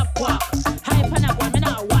then no stop walk. Hype on a boy, me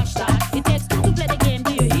now watch that. It takes two to play the game,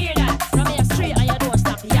 do you hear that? Now me a straight and you don't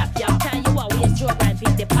stop yap yap. Tell you what, waste your grind,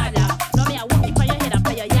 beat the padlock. Now me a walk it on your head and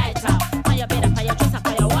for your yard top. On your bed and for your dress and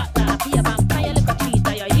for your what that. For your back, for your little cheese,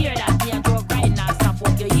 do you hear that? Me a draw grind now stop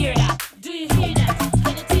walk, you hear that? Do you hear that?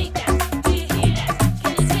 Can you take that? Do you hear that?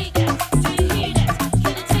 Can you take that? Do you hear that?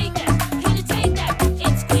 Can you take that? Can you take that?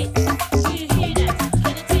 It's quick.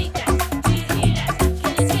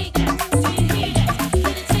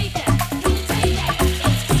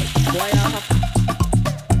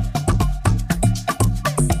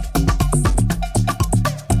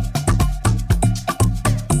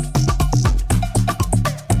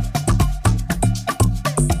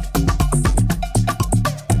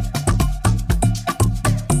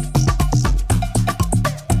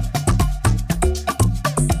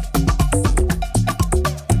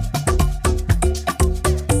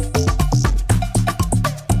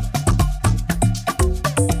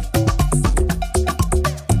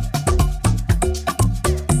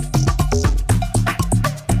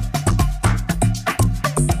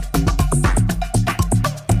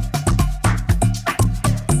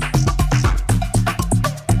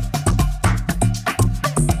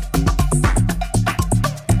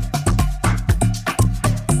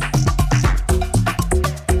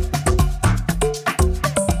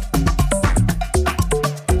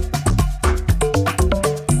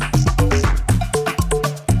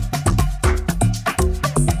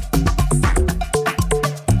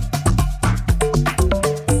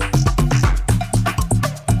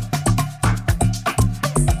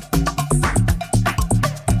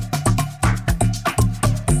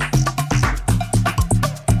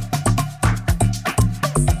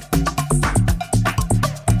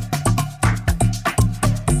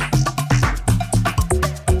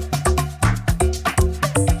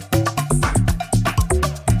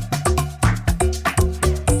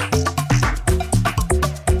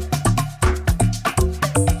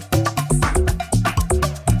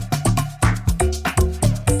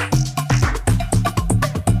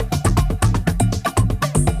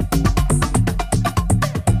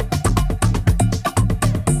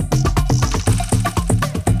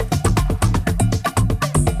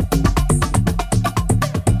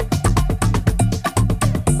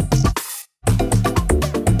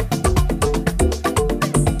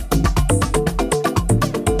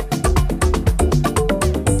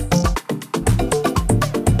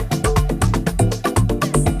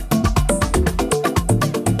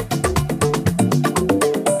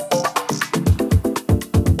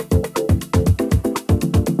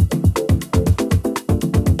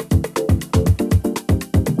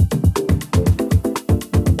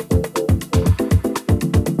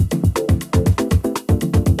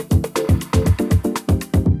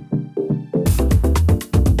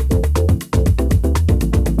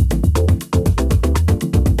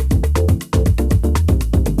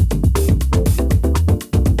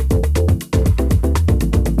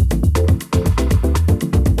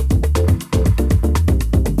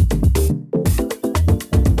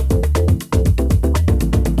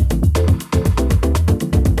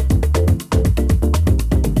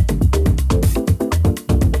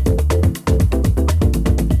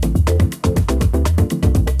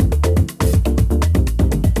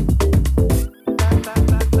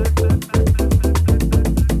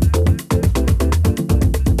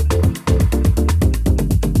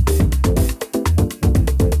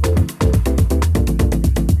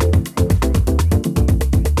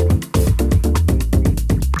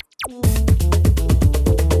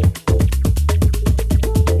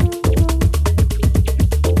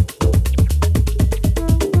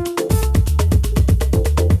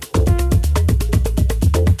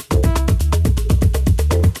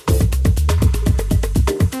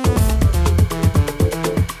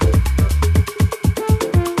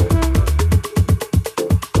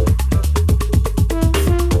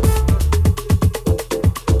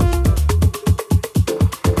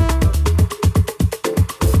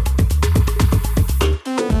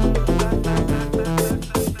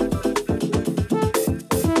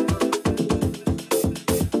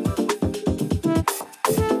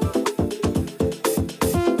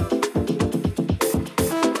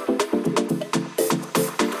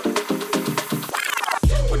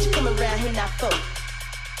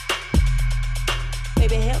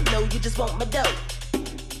 Baby, hell no, you just want my dough.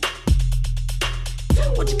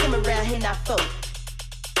 What you come around here not for?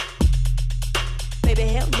 Baby,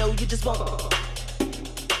 hell no, you just want my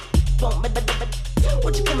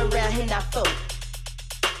what you come around here not for?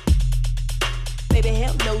 Baby,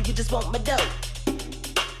 hell no, you just want my dough.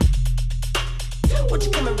 What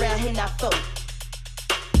you come around here not for?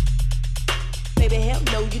 Baby, hell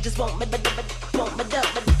no, you just want my dough, want my dough.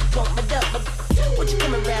 What you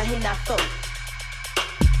come around here not for?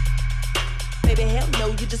 Baby, hell no,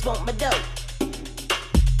 you just want my dough.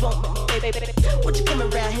 Baby, what you come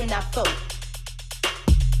around here not for?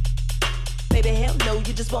 Baby, hell no,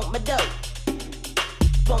 you just want my dough.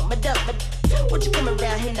 Want my dough. What you come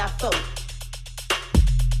around here not for?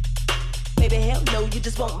 Baby, hell no, you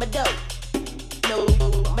just want my dough. No,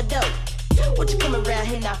 my dough. What you come around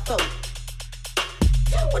here not for?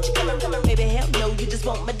 What you come around? Baby, hell no, you just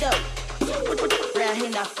want my dough. What you around here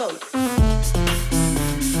not for?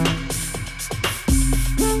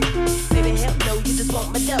 Baby, hell no, you just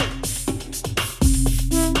want my dough.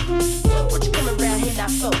 What you come around here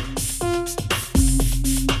not for?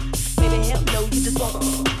 Baby, hell no, you just want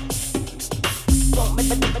my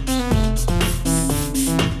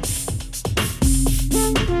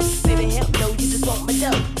baby, hell no, you just want my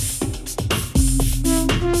dough.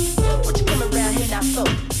 What you come around here not for?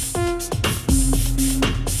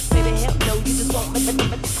 Baby, hell no, you just want my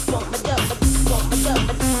dough. Want my dough.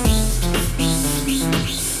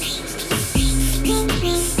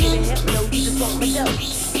 Baby, hell no, you just want my dough.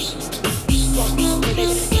 Baby,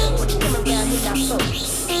 what you come around here not for?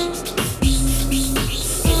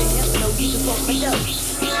 Baby, hell no, you just want my dough.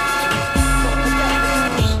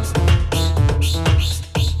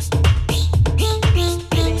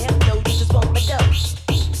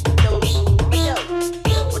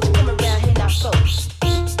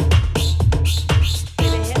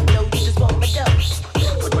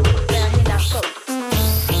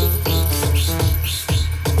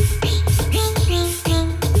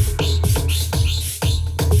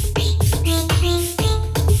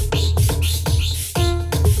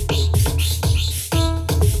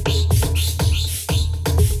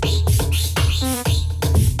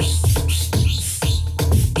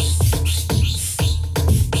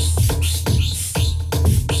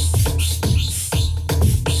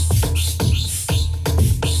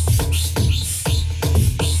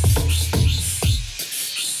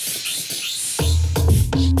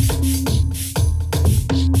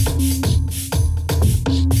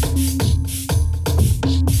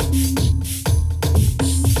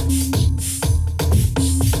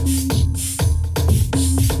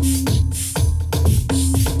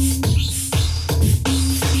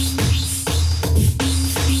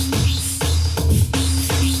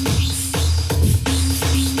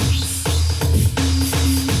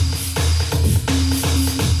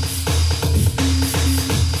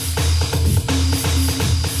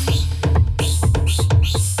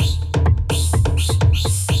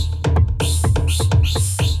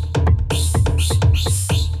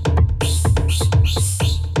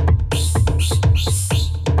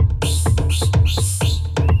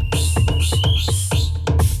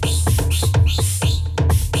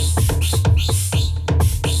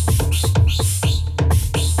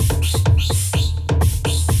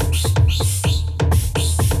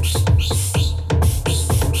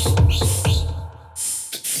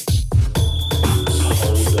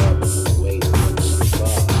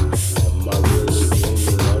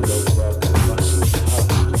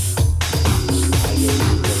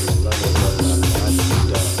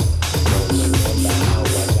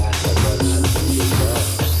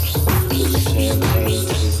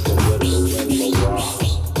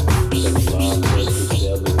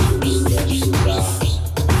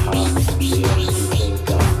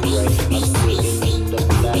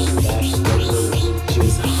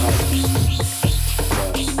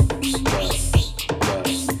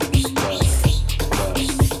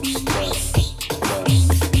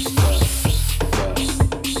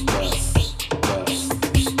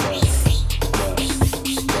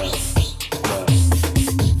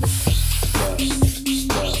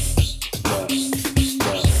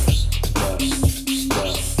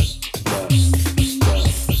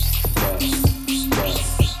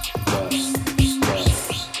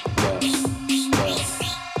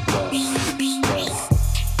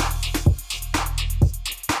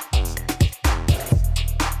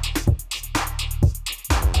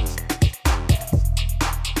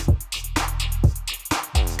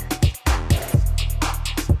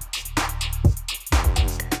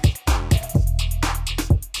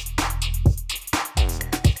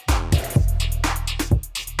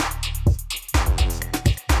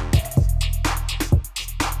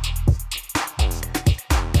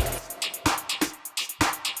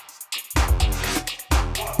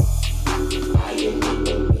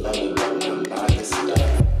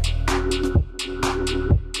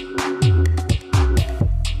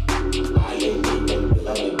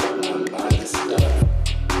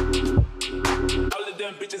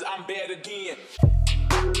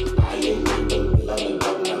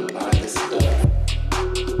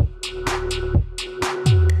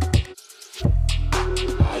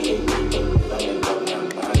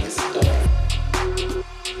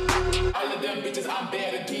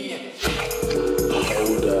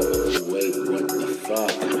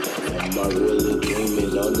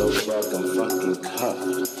 fucking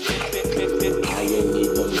cuffed. I ain't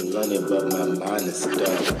even running, but my mind is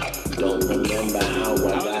stuck. Don't remember how I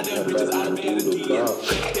got here, but I do the rock.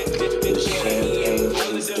 The champagne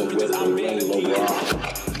tasting with the rainbow rock.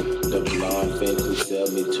 The blonde fan who sell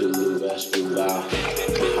me to the restaurant.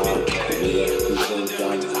 Yeah, who think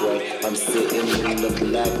I'm great? I'm sitting in the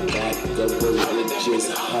black back of a religious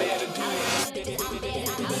hut.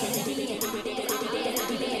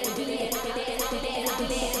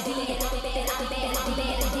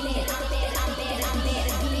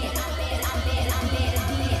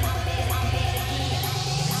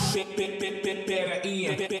 Better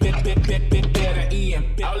Ian.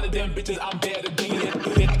 All of them bitches I'm better than.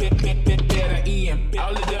 Better Ian.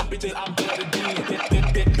 All of them bitches I'm better than.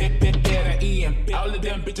 Better Ian. All of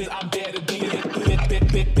them bitches I'm better than. Better Ian. All of them bitches I'm better than.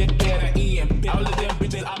 Better Ian. All of them bitches I'm better than. Better Ian. All of them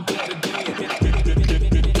bitches I'm better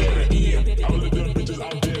than. Better Ian. All of them bitches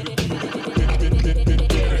I'm better than.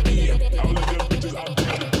 Better Ian. All of them bitches I'm better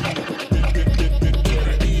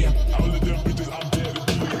than. All of them bitches I'm better than.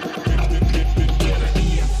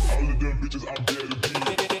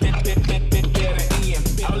 Better Ian.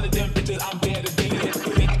 All of them bitches I'm better than. Better Ian. All of them bitches I'm better than. Better Ian. All of them bitches I'm better than. Better Ian. All of them bitches I'm better than.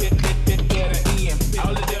 Better Ian.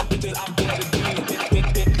 All of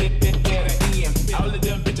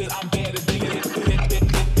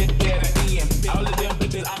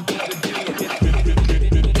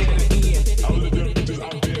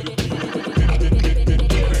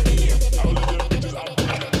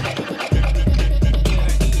bitches I'm better than.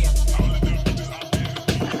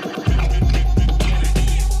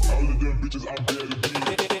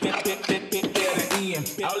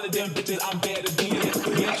 All of them bitches I'm better than. All of them bitches I'm better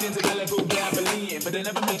than. Mentions a Lakeboon gambling, but they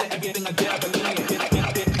never mention everything I dabble in.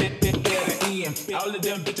 Better Ian. All of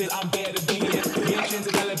them bitches I'm better than. Mentions a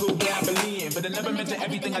Lakeboon gambling, but they never mention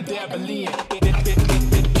everything I dabble in.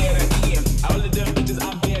 Better Ian. All of them bitches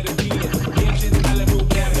I'm better than. Mentions a Lakeboon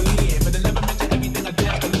gambling, but they never mention everything I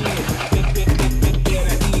dabble in.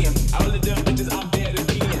 Better Ian. All of them bitches I'm better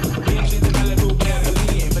than. Mentions a Lakeboon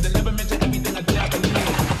gambling, but they never mention everything I dabble in.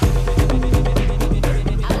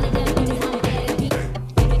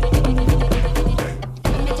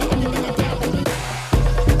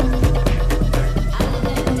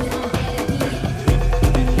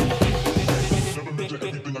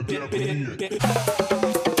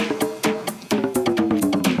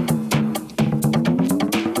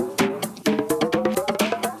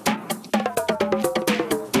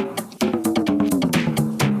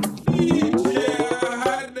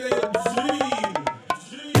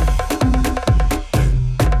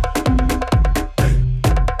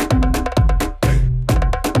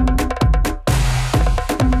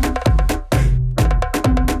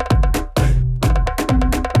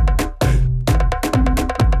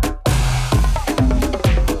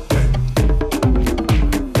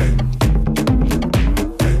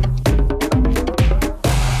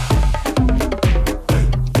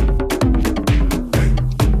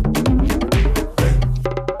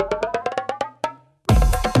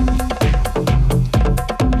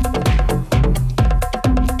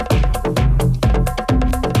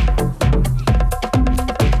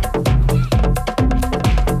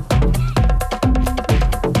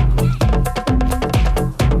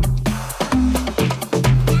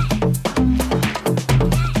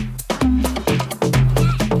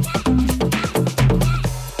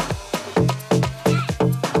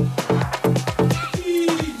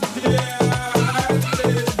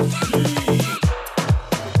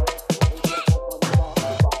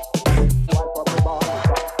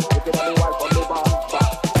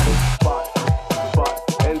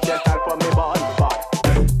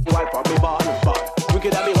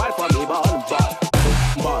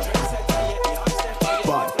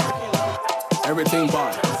 Everything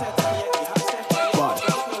bad. Bad.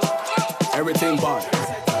 Everything bad.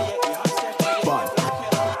 Bad.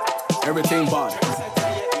 Everything bad.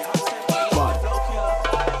 Bad.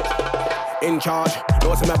 In charge.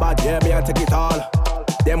 Know some bad, yeah, me I take it all.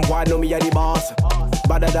 Them boy know me a the boss.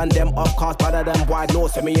 Better than them, of course, better than boy know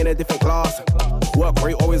see me in a different class. Work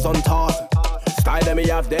rate always on task. Style them me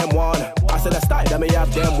have them one. I said the style them me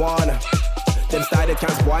have them one. Them style they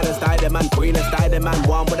can't spoil and style them man queen and style them man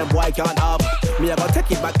one, but them boy can't have. Me I gonna take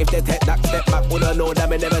it back if they take that step back. Woulda know that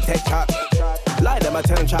me never take chat. Lie them I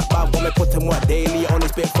tell them chat back when me put them work daily on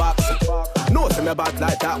this big facts. No see me back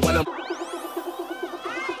like that when I'm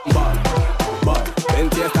bad, bad.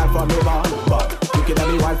 Plenty of style for me bad, bad. You can have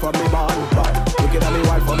me wild for me bad, bad. You can have me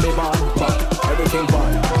wild for me bad, bad. Everything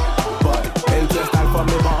bad, bad. Plenty of style for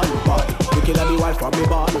me bad, bad. You can have me wild for me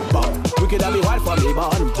bad, bad. You can have me wild for me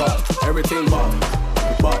bad, bad. Everything bad,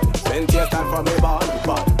 bad. Plenty of style for me bad,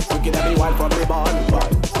 bad. You can have me wild for me bad, bad.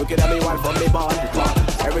 You can have me wild for me bad, bad.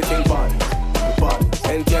 Everything bad.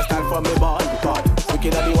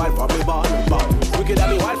 Wicked at me wild for me born. Wicked at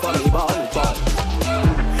me wild for me born.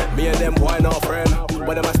 Me and them boy no friend,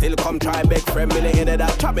 but them I still come try big friend. Me in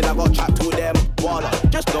that trap, me I go chat to them. Water,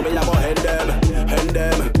 just know me I go hand them,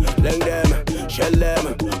 leng them, shell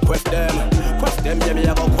them, quest them, yeah me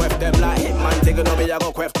I go quest them like hitman. Taking on me I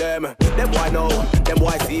go quest them. Them boy know, them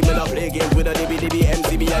boy see me not play games with a DB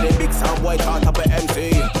MCB and the big sound boy chart up a MC.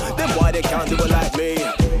 Them boy they can't do it like me.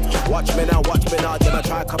 Watch me now, them I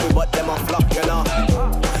try copy but them a flop, you know.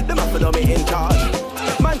 Them a know me in charge.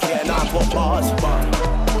 Man can't not put bars,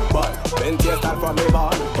 but plenty of time from me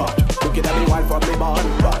born, but wicked at me wild from me born,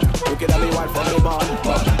 but wicked at me wild from me born,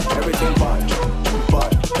 but everything but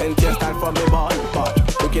plenty of time from me born, but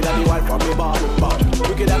wicked at me wild from me born, but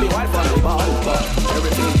wicked at me wild from me born, but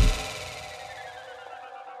everything.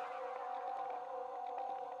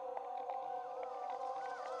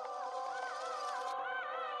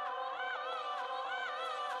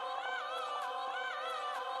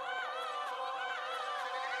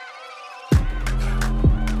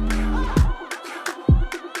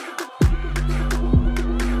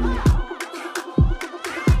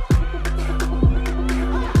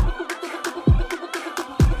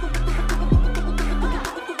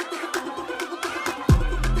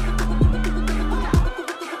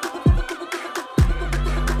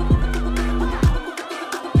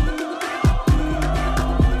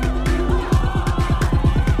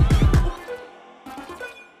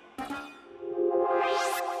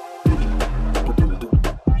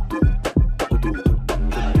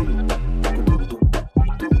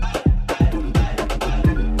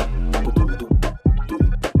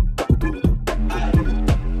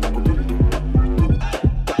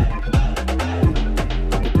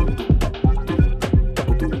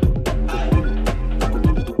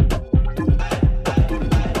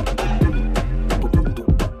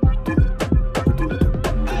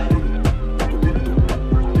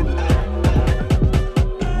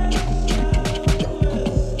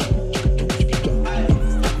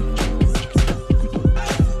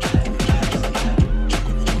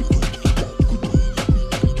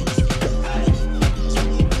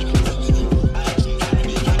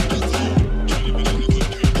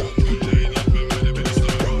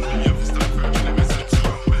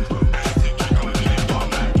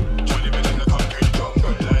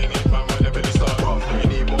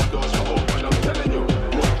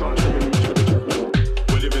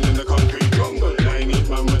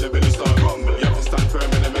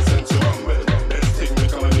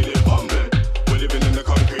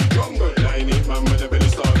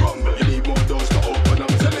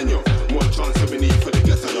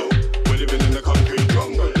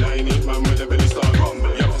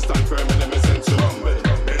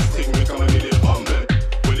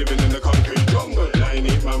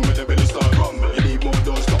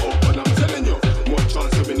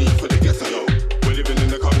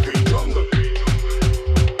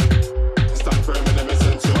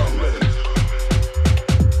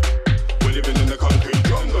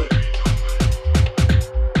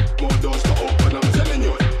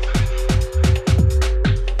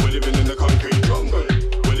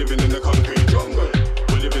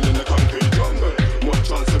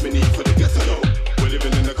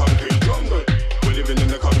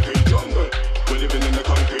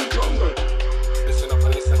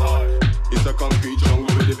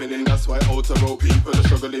 Aotearoa people are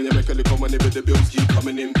struggling. You make a little money with the bills keep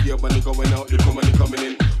coming in. Pure money going out, little money coming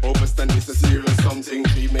in. Overstand is a serious something.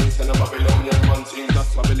 3 mates and a Babylonian one thing.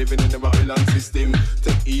 That's why we living in the Babylon system.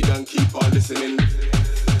 Take heed and keep on listening.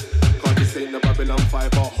 Cause this ain't the Babylon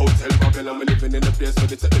 5 or Hotel Babylon. We living in the place where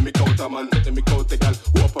they take me out, man. Take me out, girl.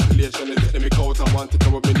 Who population is take me out, I want to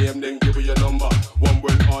cover me name, then give you your number. One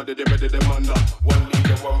world order, they better them under. One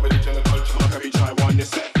leader, one religion and culture. Can we try one, you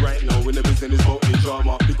say? Right now, in the business about the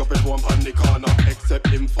drama. Pick up everyone on the corner.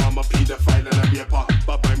 Except informer, pedophile and a raper.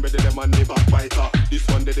 But I'm better than man, the backbiter. This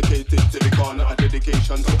one dedicated to the corner. A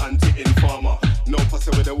dedication to anti-informer. No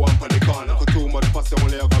passing with the one on the corner. Cause too much passing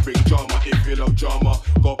only I gotta bring drama. If you love drama,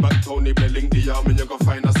 go back Tony, link the arm and you go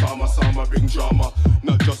find a Sama bring drama.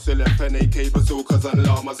 Not just LFNAK, bazookas and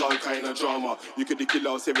llamas, all kind of drama. You could kill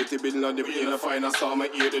out 70 billion on the being a fine Sama,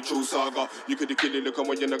 hear the true saga. You could kill it, look at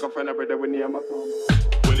when you're not gonna find a brother when you're my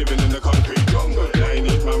We're living in the concrete jungle. I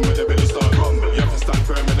need man with the belly start rumble. You have to stand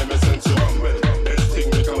firm and them essence to rumble. Best thing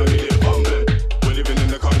we come and really humble. We're living in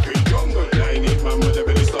the concrete jungle. I need man with the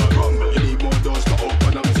belly start rumble. You need more doors to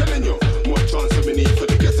open, I'm telling you. More chance we need for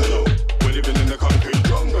the ghetto. We're living in the concrete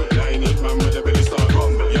jungle. I need man with the belly start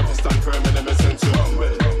rumble. You have to stand firm and them essence to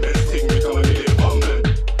rumble. Best thing we come and really humble.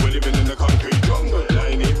 We're living in the concrete jungle.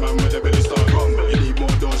 I need man with the belly start rumble. You need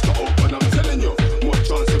more doors to open, I'm telling you. More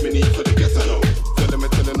chance we need for the ghetto. Tell them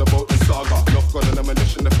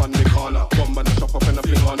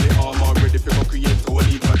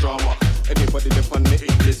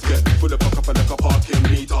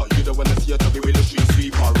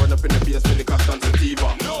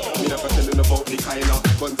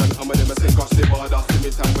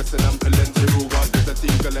and Western and Plenty Ruger. There's a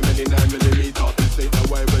Tingle and many 9mm. This ain't the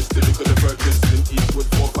way West, still look at the Perkins, Clint Eastwood,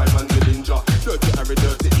 4-5 and the Ninja. Dirty Harry,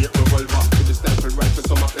 dirty 8 revolver. With the sniper rifle,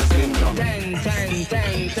 some of this ninja. 10 across the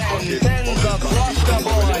board. 10 across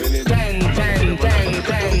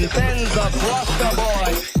the board. 10 across the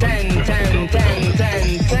board. 10 across the board. 10. I said 10.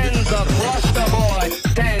 10 across the board. 10.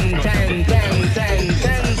 I said 10. 10 across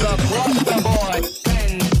the board.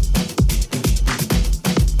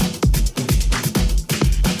 10.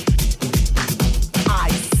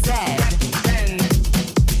 I said 10.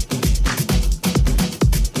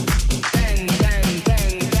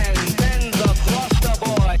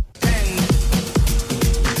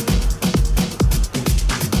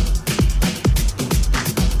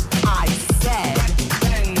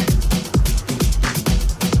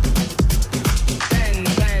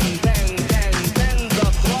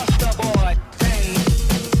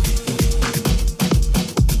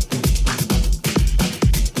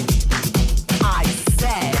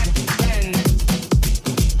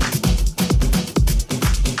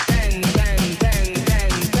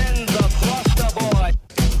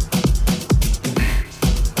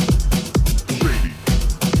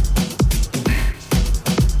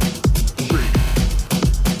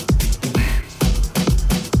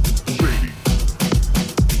 across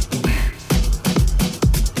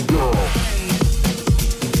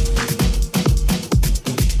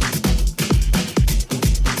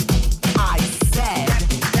the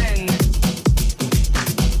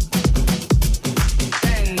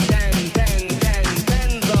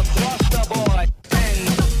board.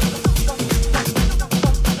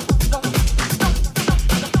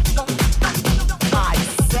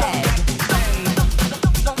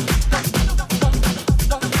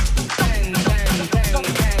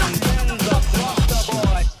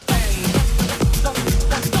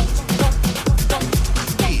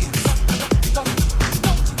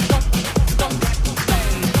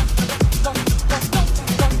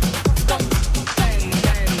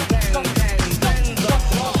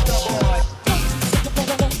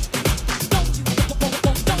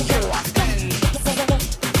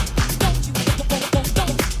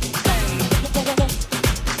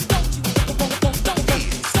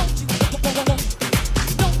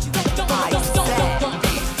 10.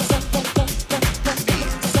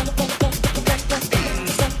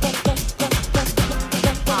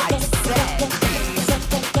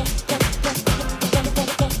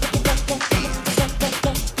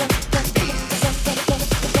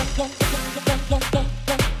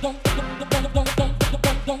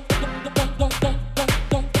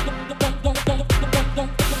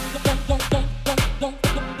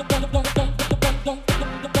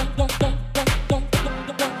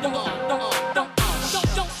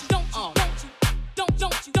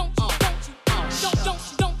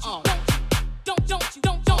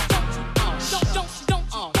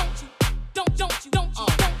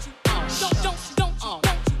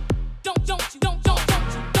 across the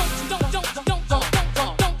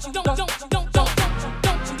board. 10.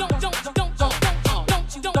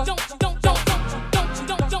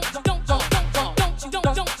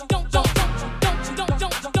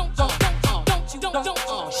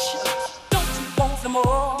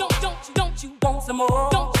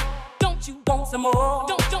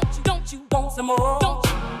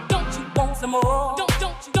 I said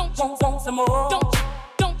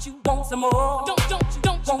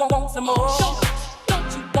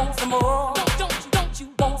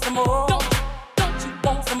 10.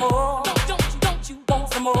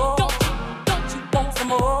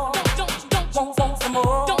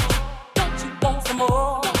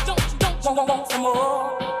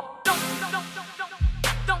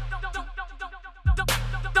 10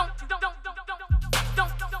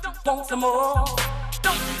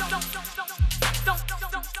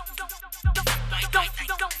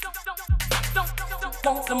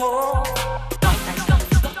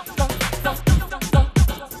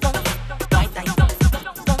 across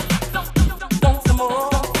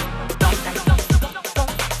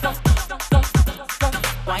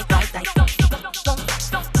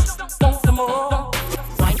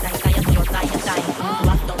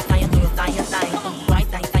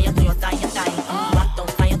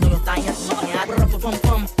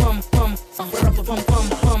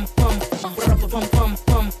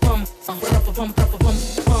board.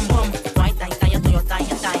 10. White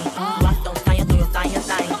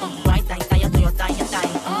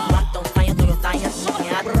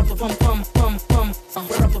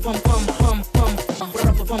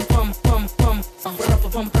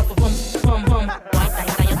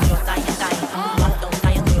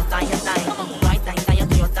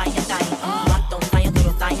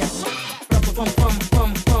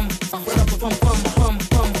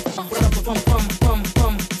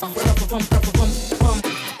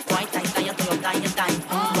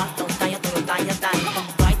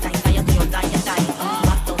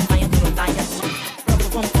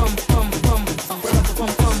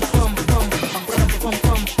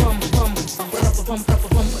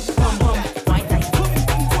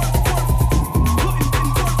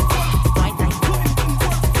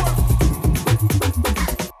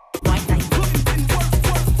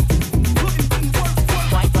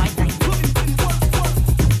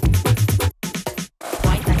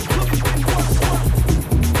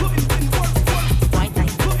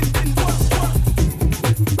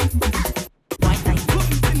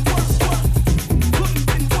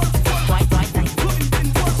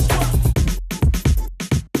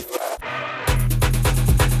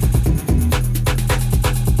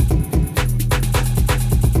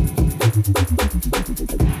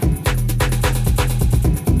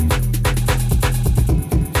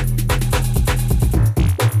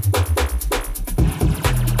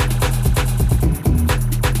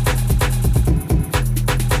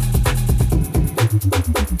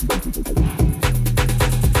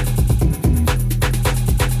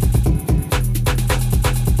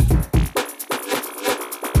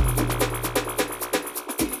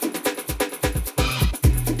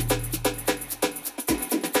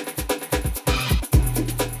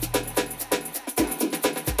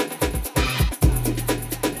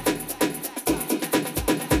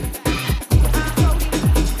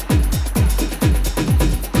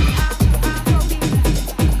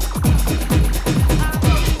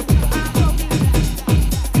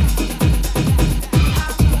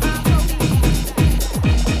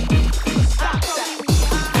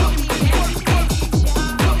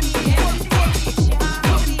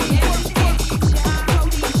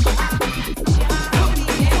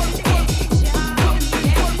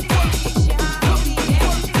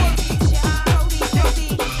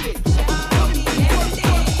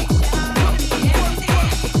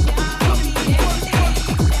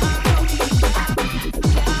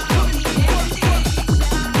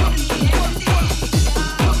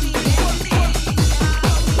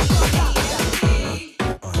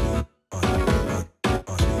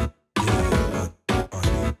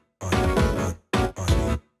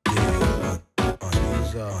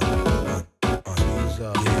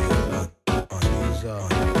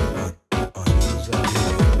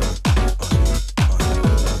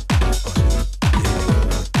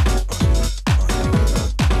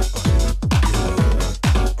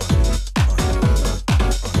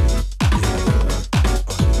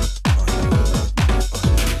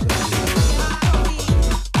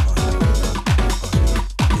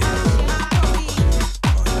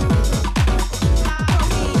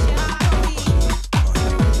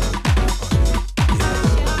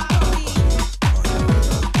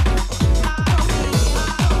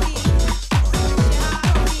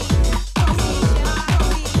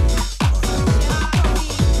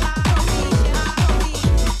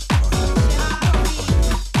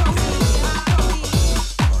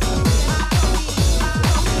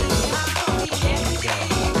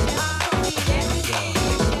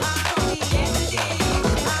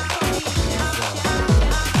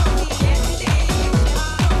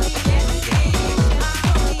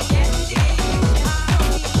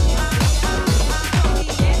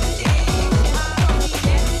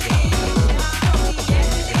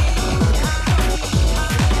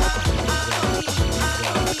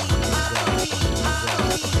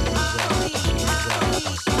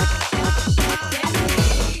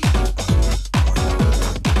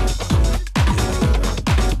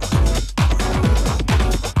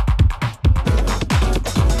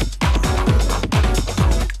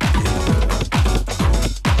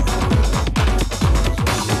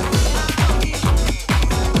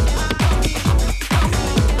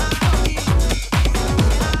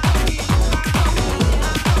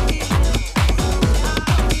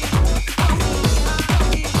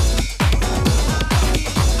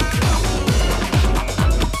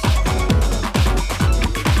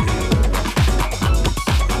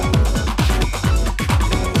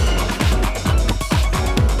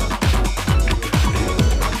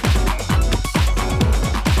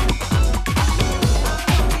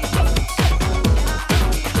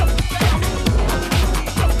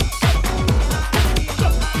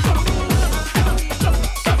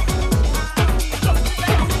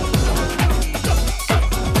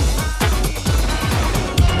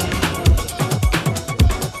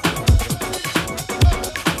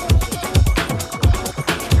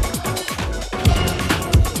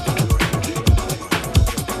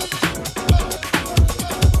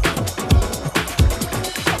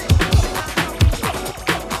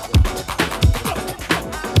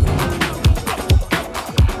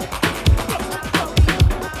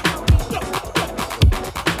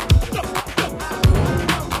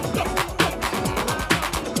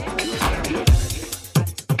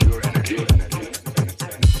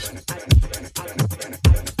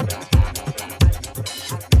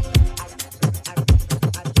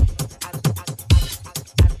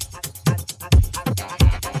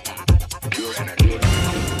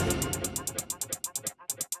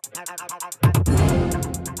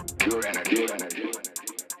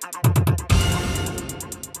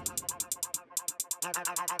Pure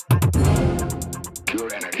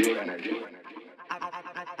energy, energy.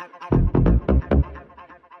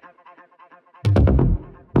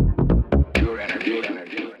 Pure energy,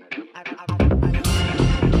 energy.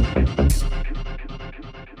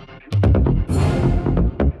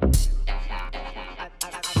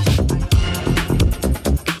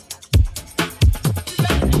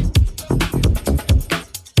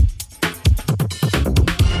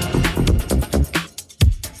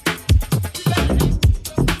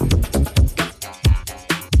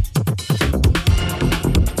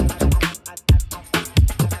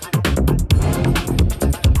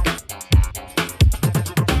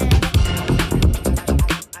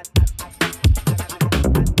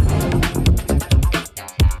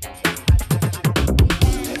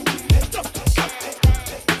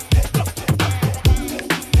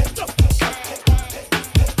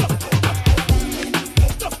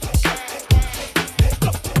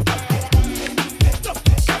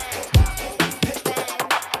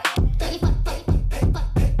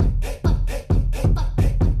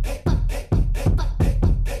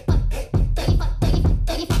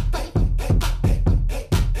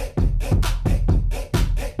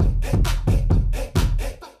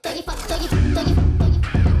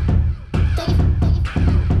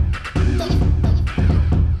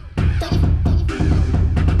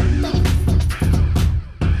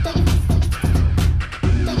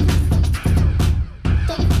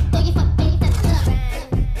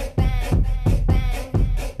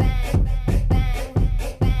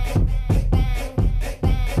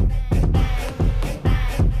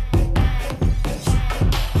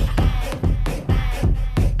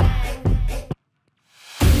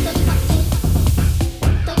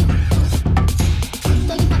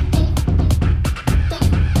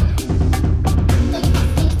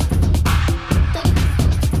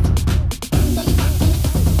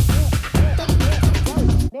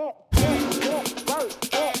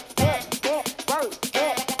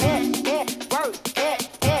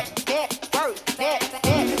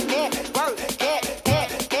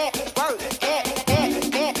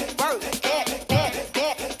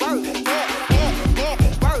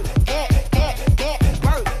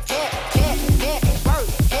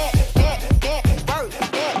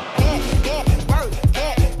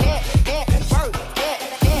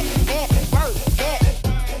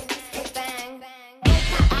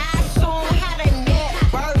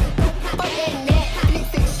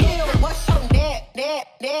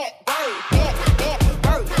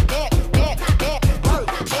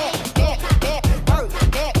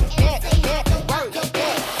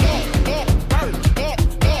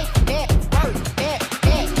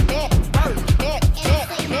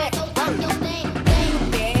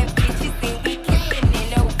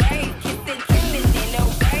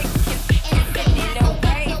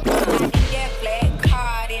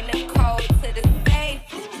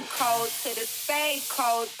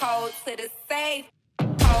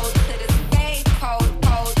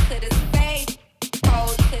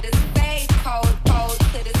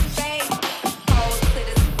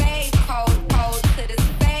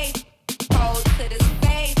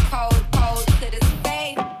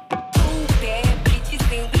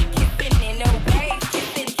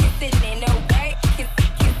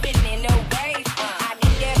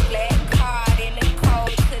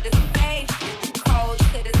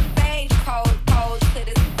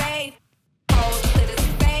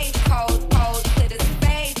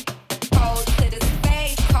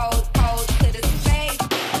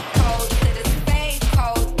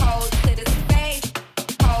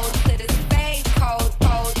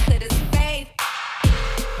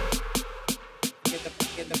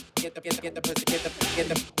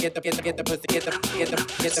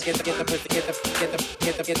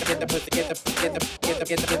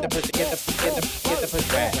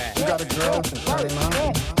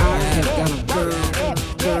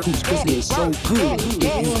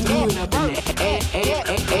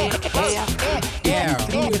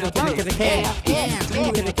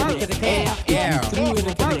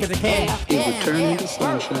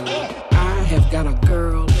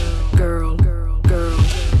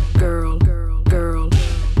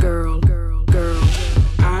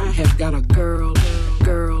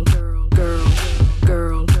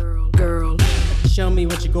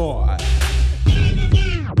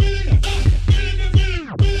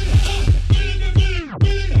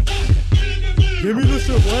 Give me the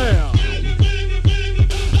shit,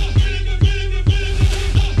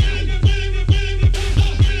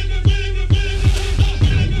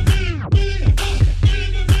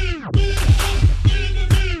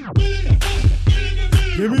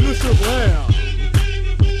 wow.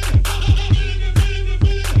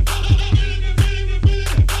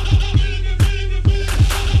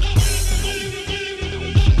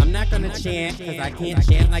 chant, cause I can't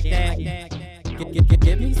chant like that.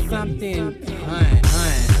 Give me something fun.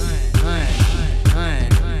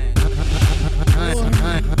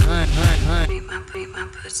 Beat my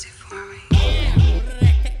pussy for me.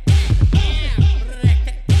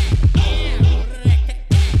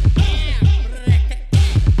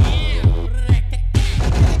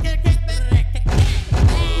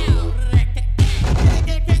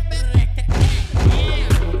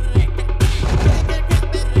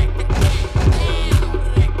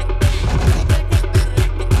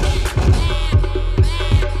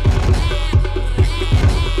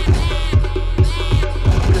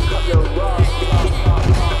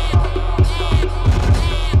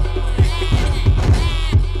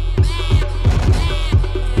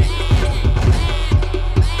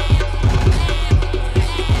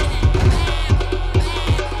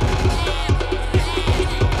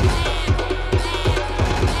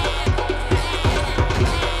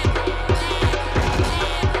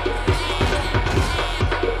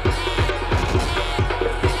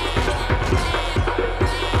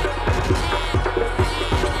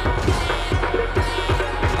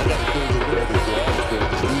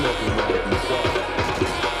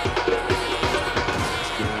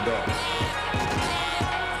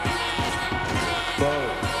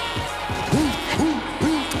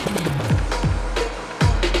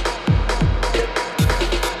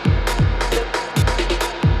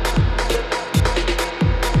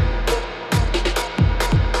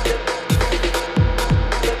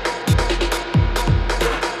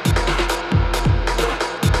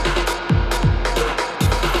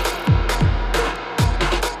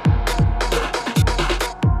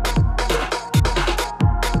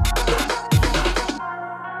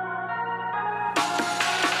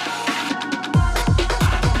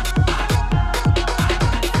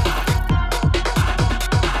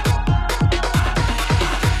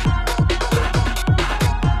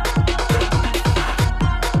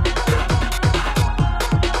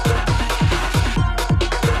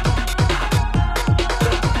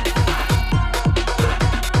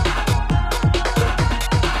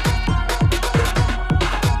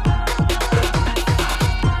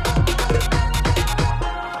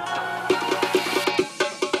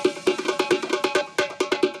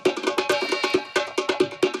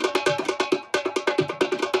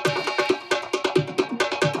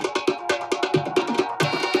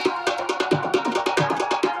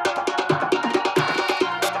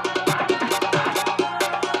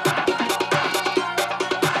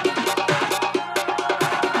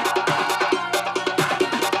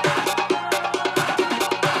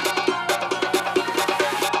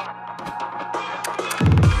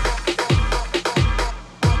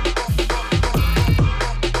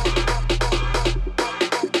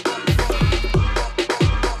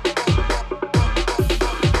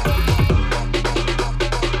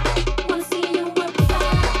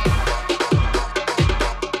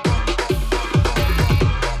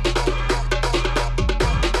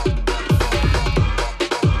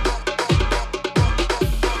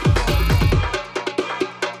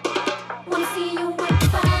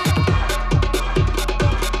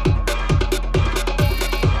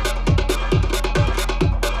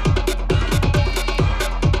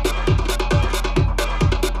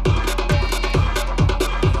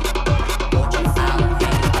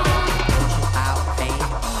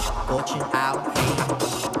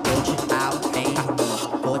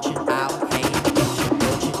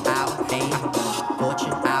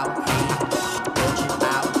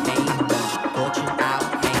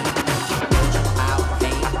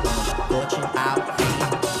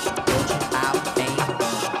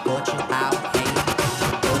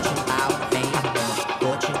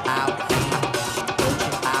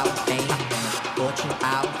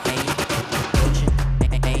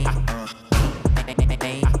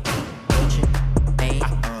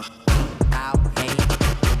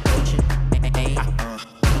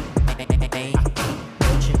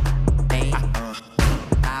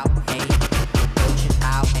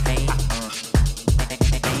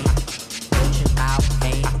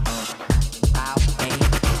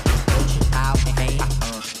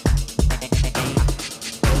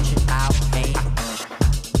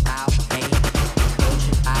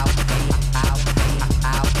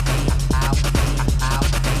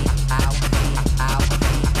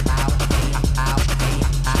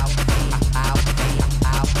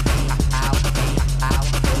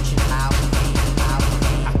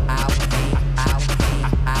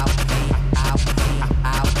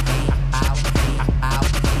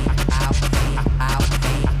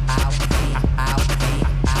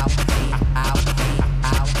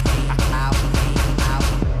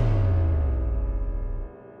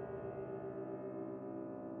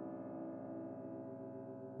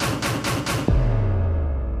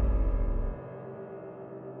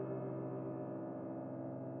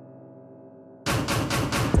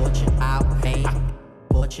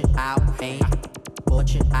 Put it out, hey.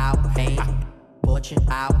 Put it out, hey. Put it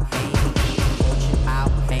out, hey. Put it out,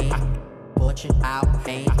 hey. Put it out,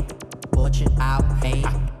 hey. Put it out, hey.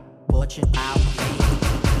 Put it out, hey.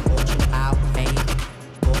 Put it out, hey.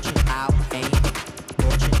 Put it out, hey.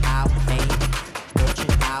 Put it out, hey. Put it out, hey. Put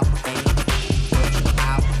it out, hey.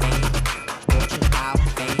 Put it out,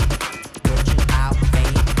 hey. Put it out,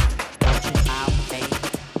 hey. Put it out, hey.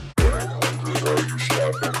 Are you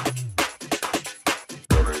shopping?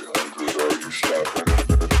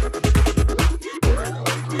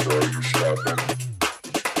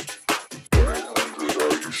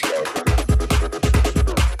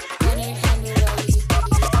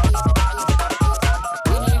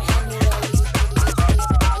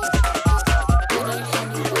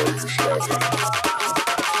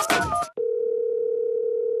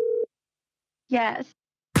 Yes.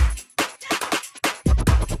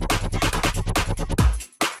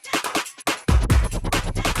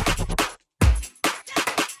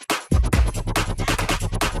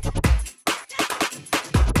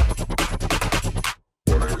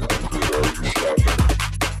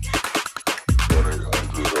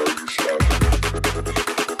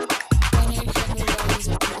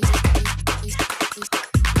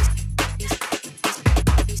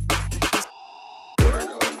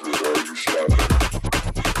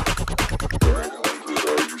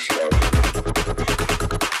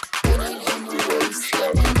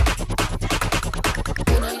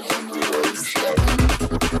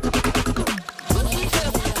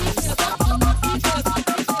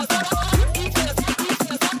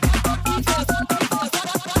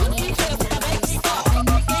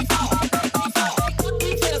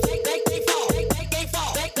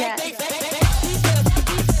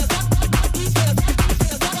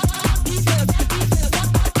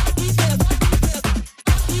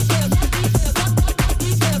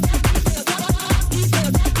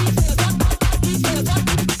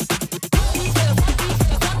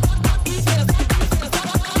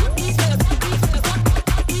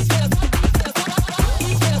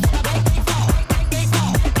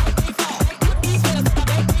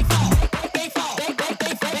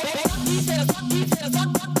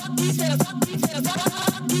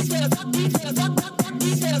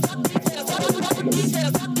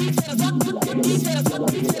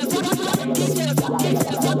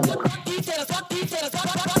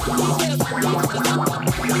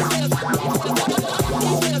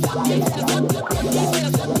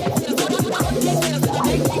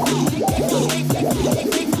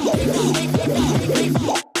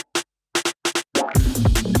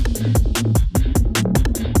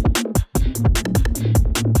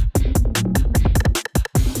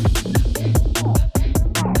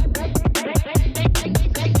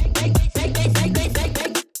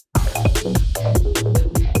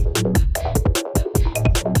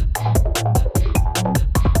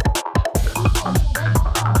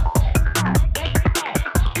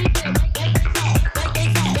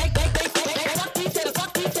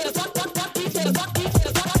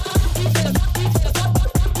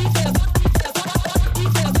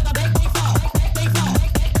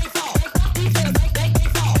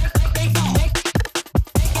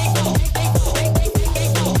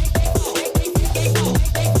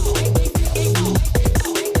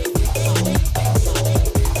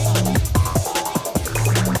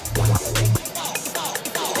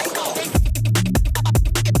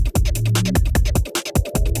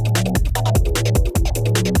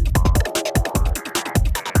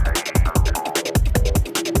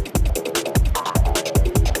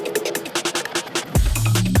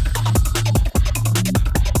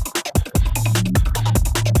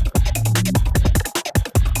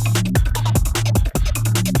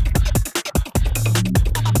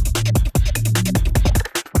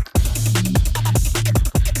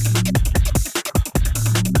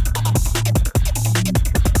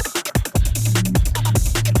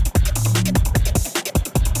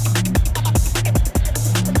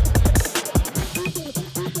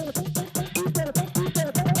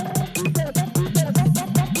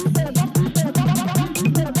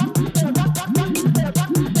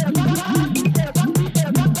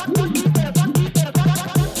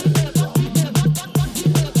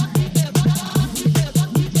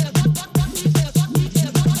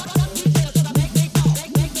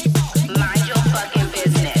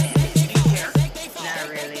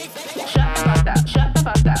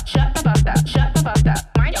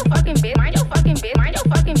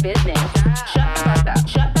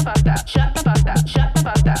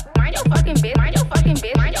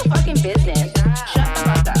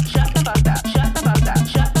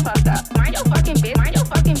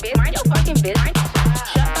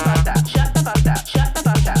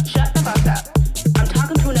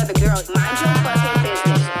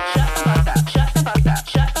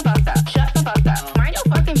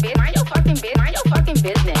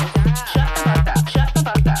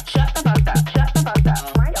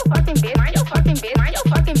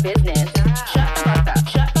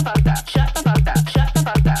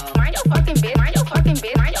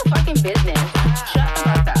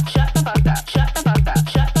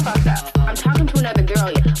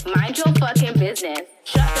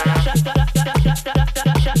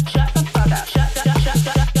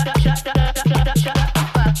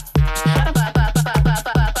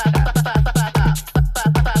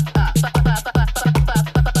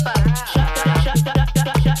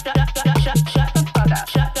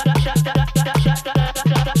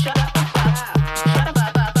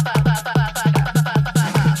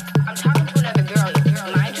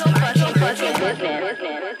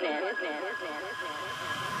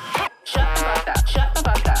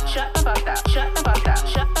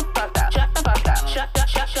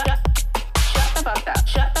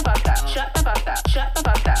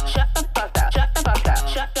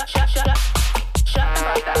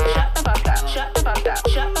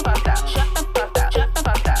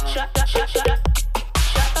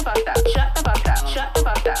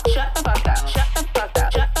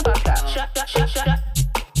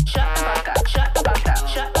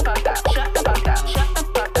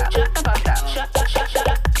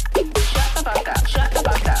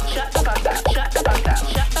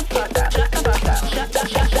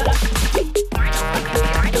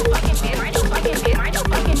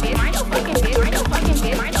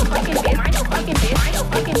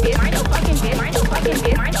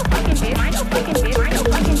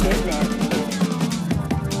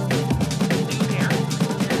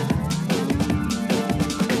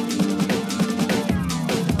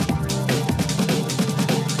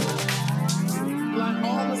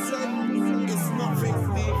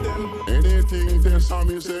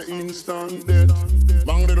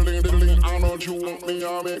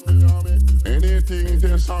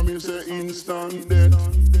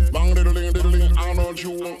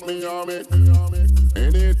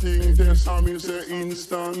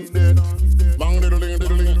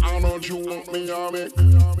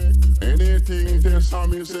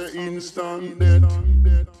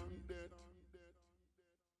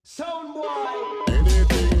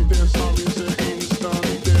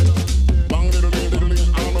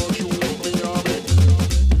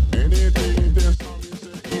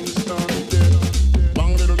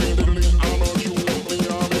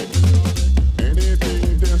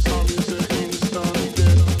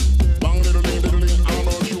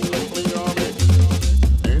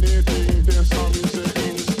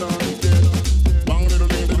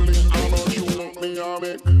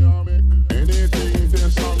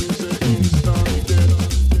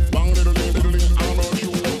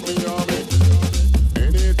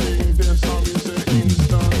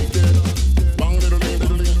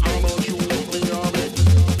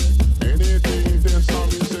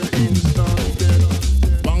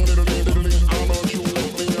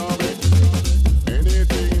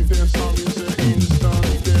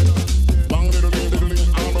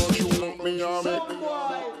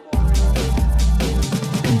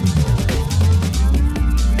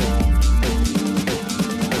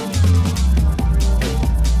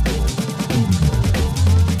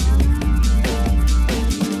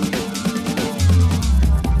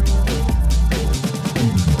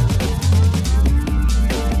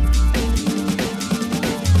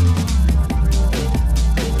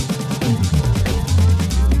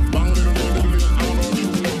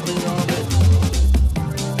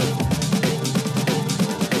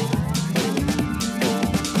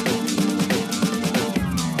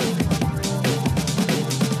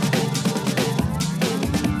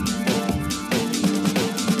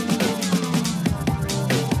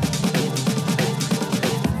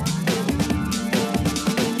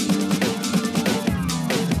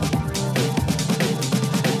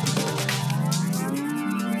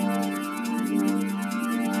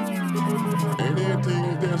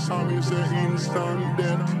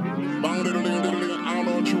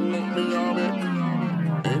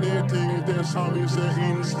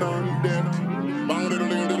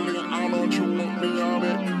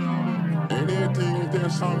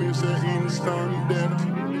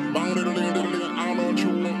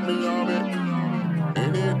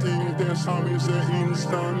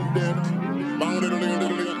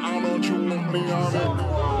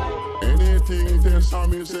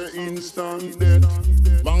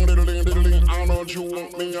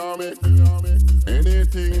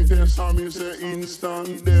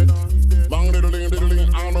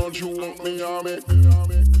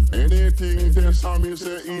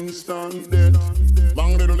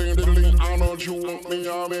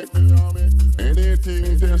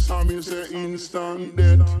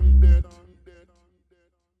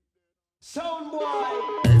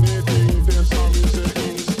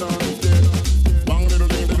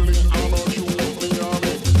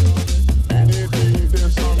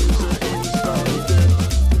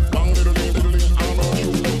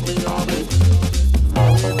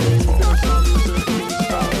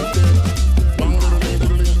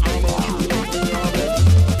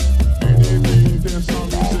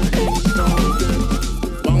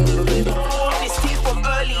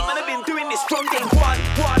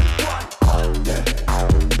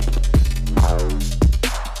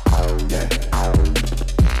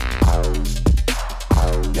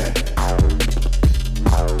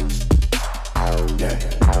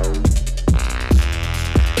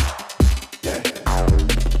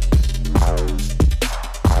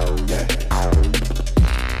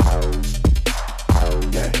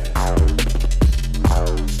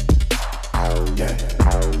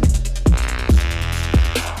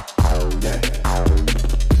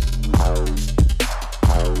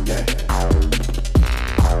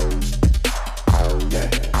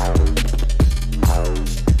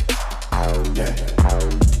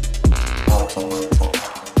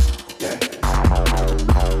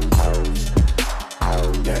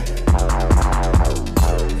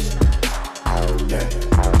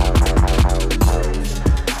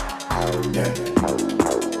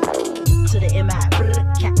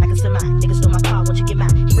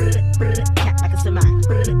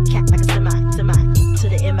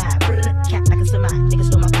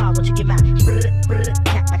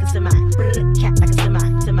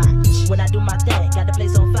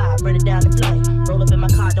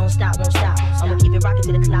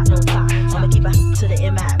 clock, no top. I'ma keep it to the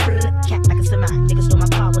MI. Cat like a semi. Niggas stole my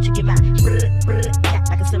car, won't you get mine? Cat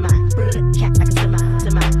like a semi. Cat like a semi.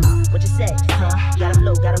 What you say? Huh? Gotta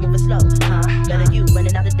flow, gotta move it slow. Huh? Better you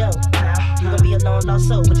running out the door. Huh? You gon' be alone, lost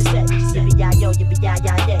soul. What you say? Yippee-yi-yo,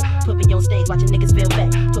 yippee-yi-yi-yay. Put me on stage, watching niggas feel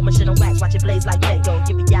bad. Put my shit on wax, watch it blaze like Lego.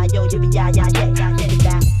 Yippee-yi-yo, yippee-yi-yi-yay.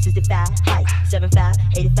 85, 65, height. 75,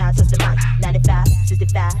 85, touch the mic. 95,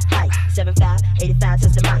 65, height. 75, 85,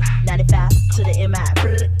 touch the mic. 95, to the MI.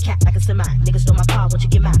 Cat like a semi. Niggas stole my car, won't you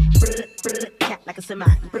get mine? Cat like a semi.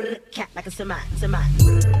 Cat like a semi.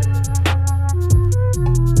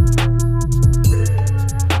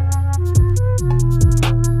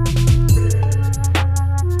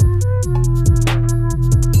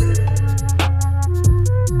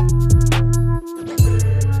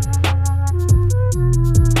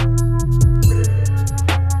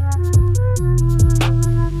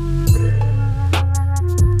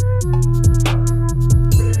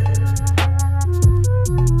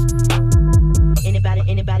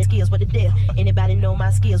 Anybody know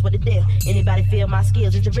my skills, what the deal? Anybody feel my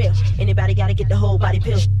skills, is it real? Anybody gotta get the whole body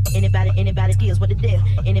pill? Anybody skills, what the deal?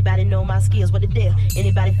 Anybody know my skills, what the deal?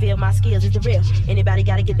 Anybody feel my skills, is it real? Anybody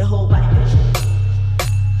gotta get the whole body pill?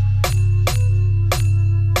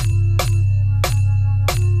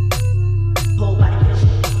 Whole body pill.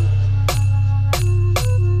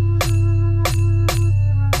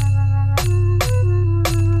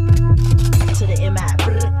 To the MI,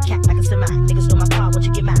 cat like a semi. Niggas stole my car, won't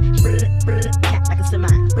you get mine? Cat like a semi.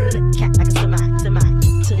 Cat like a semi.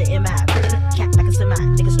 To the MI, cat like a semi.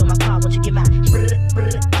 Niggas stole my car, won't you get mine?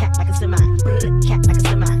 Cat like a semi. Cat like a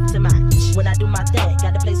semi. When I do my thing,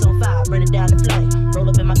 got the place on fire, burn it down the flame. Roll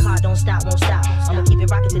up in my car, don't stop, won't stop. I'ma keep it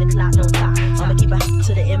rocking till the clock, no top. I'ma keep it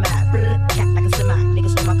to the MI, cat like a semi.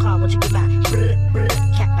 Niggas stole my car, won't you get mine?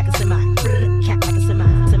 Cat like a semi. Cat like a semi.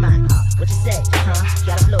 What you say? Huh?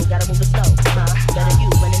 Gotta flow, gotta move it slow. Huh? Better you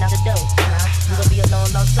running out the door. Huh? You gon' be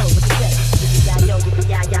alone, lost soul. What you say? Yippee-yi-yo,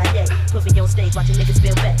 yippee-yi-yi-yay. Put me on stage, watching niggas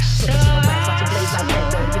feel bad. Put me on wax, watching blaze like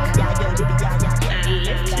Lego. Yippee-yi-yo,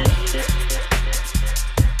 yippee-yi-yi-yay.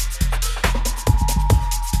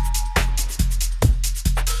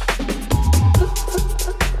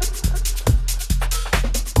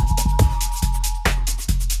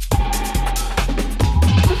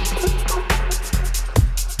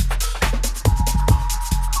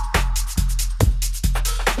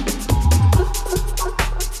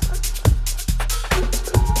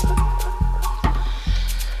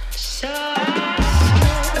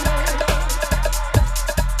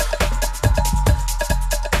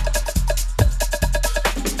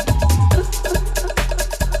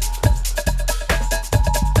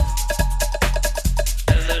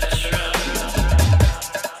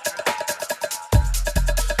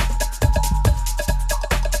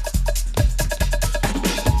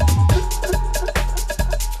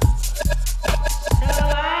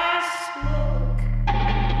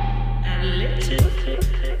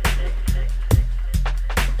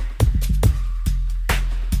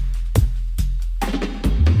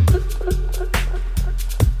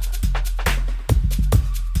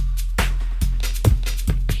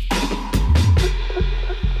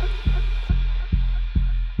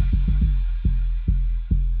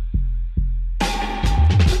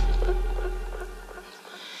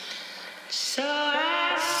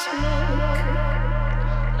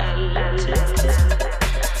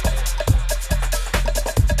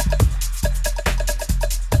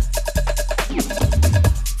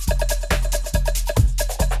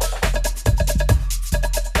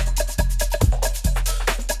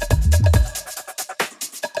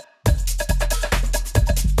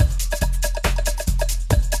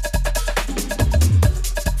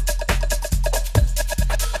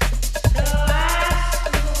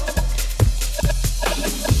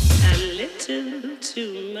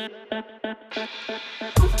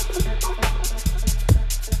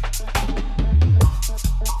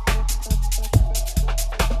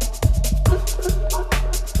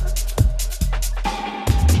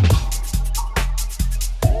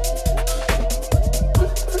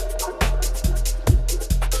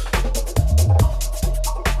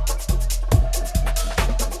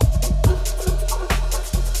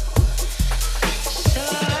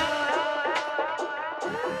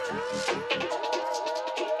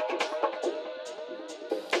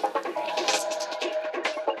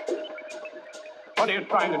 What are you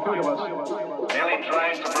trying to do to us? Merely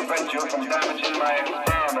trying to prevent you from damaging my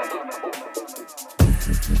experiment.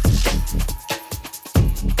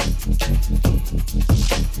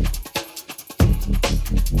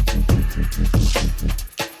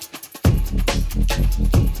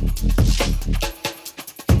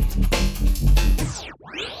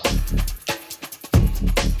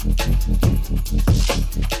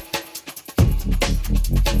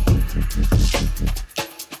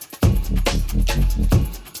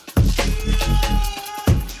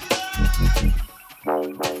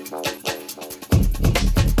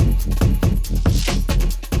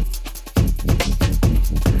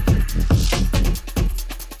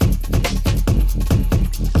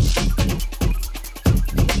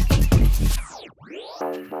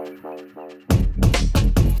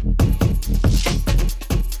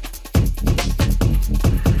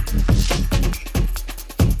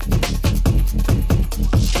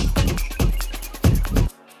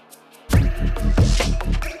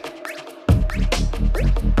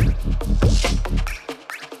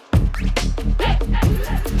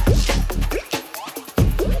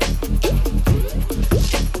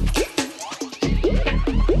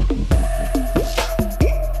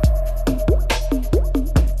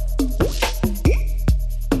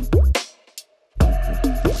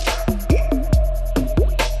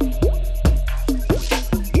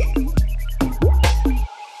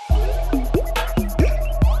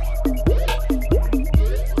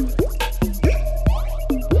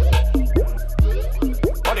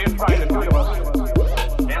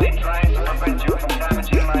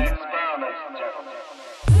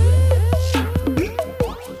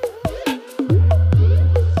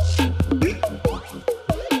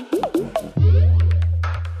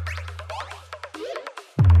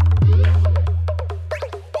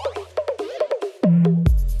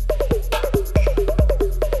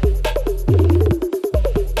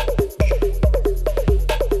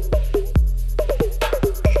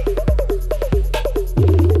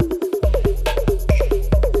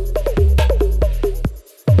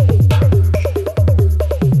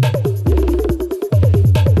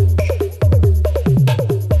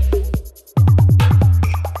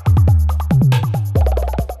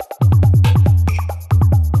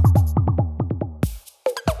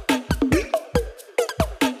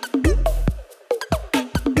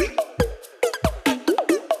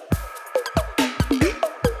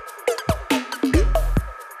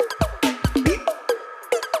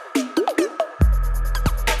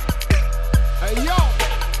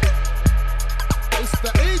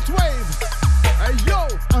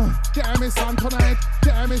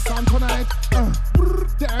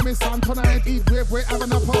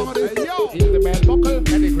 having a party. Hey, yo, here's the bell buckle,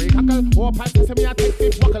 pedigree tackle. Oh, pass to me, I take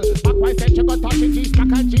this buckle. Back my set, you got touching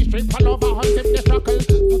G-stack and G-string. Pull over, hunt if they truckle.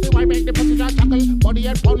 Pussy, why make the pussy just chuckle? Body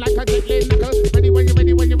and pound like a jet lane knuckle. Ready when you're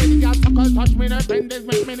ready, girl suckle. Touch me, no benders,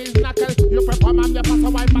 make me knees knuckle. You perform, I'm your pass a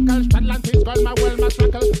white buckle. Straddle and teach, girl, my well, my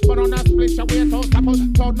shackle. But on a split, your way to supple.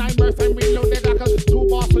 Cloud 9 burst and reload the gackle. Two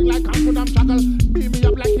bars swing like I'm for them shackle. Beat me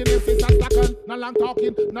up like you need this and slackle. No long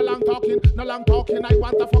talking, no long talking, no long talking. I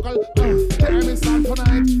want the fuckle. Damn me son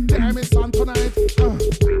tonight, damn me son tonight.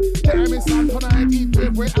 Damn me son tonight. Eat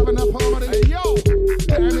with, we're having a party. Hey yo,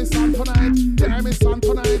 damn me son tonight, damn me son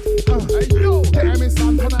tonight. Hey yo, damn me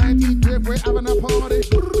son tonight. Eat with, we're having a party.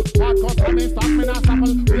 Hardcore coming, stop me now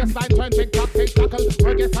sample. Waistline turn, tick tock, tick tockle.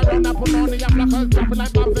 We get around and put on the buckle. Dropping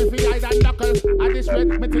like bombs if we hide and knuckle. I this red,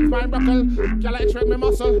 me things my buckle. Girl, I shred me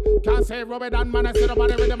muscle. Can't say rub it on, man. I sit up on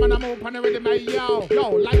the rhythm and I move on the rhythm. Yo,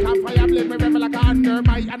 like a fire blade, me rebel like a under.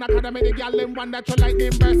 My anaconda the girl in wonder. True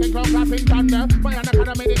lightning burst and crow clapping thunder. My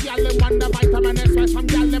anaconda the girl in wonder. Vitamin S, where some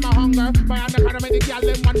girl in my hunger. My anaconda the girl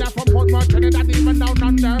in wonder. From Portmore, Trinidad, even down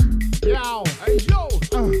under. Yo, hey yo,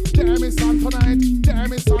 damn it son tonight,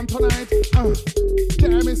 damn it son tonight,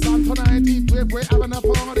 damn it son tonight. Eat with, we're having a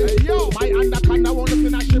party. Hey yo, my anaconda won't look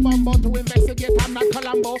in a shibumbo to investigate. I'm not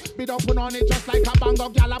Colombo. Be dumping on it just like a bango.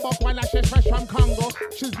 Gyal a buck while I she's fresh from Congo.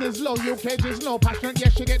 She's this low, UK just low, passionate.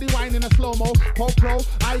 Yes, she get the wine in a slow mo. Poke pro,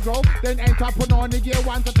 I grow, then enter put on the gear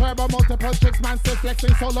one to turbo, multiple tricks, man, still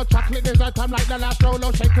flexing solo chocolate dessert. I'm like the last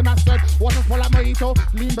Rolo, shaking a stud. Water full of mojito,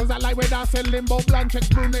 limbos I like with dancing limbo. Blonde chicks,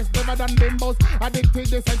 brunettes, never done bimbos. Addicted,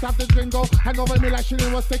 they sent off the gringo. Hang over me like she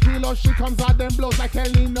was tequila. She comes out then blows like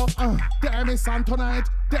El Nino. Damn it, son tonight.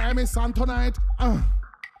 Damn it, son tonight.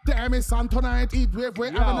 Damn it, son tonight. Eat with,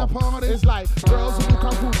 we're having a party. It's like girls who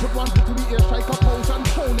can who put one foot to the air, strike a pose and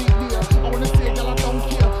holy dear. I wanna say, girl, I don't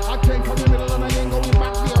care. I came from the middle and I ain't going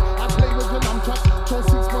back there. I play with the lamb chop, show 6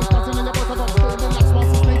 points passing in the butt of a stone. The last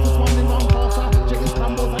one, snake is one in one corner. Check his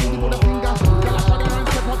combos and give with a finger. Girl, I shut her and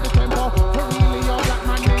step up the tempo. For really, your black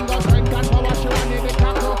man lingo. Strength and power, she run in the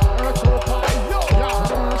capital. Earth so far, yo,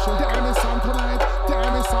 damn it, son tonight.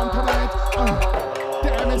 Damn it, son tonight.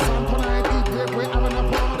 Damn it, son tonight. Eat with, we're having a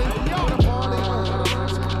party.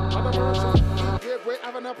 We're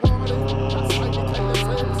having a party. That's why we take the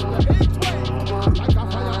sales. Each way. Like a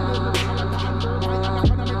fire, like a under. My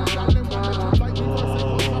anaconda made the darling wonder. Like the first thing was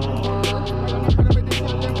up in thunder. My anaconda made the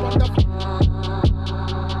darling wonder.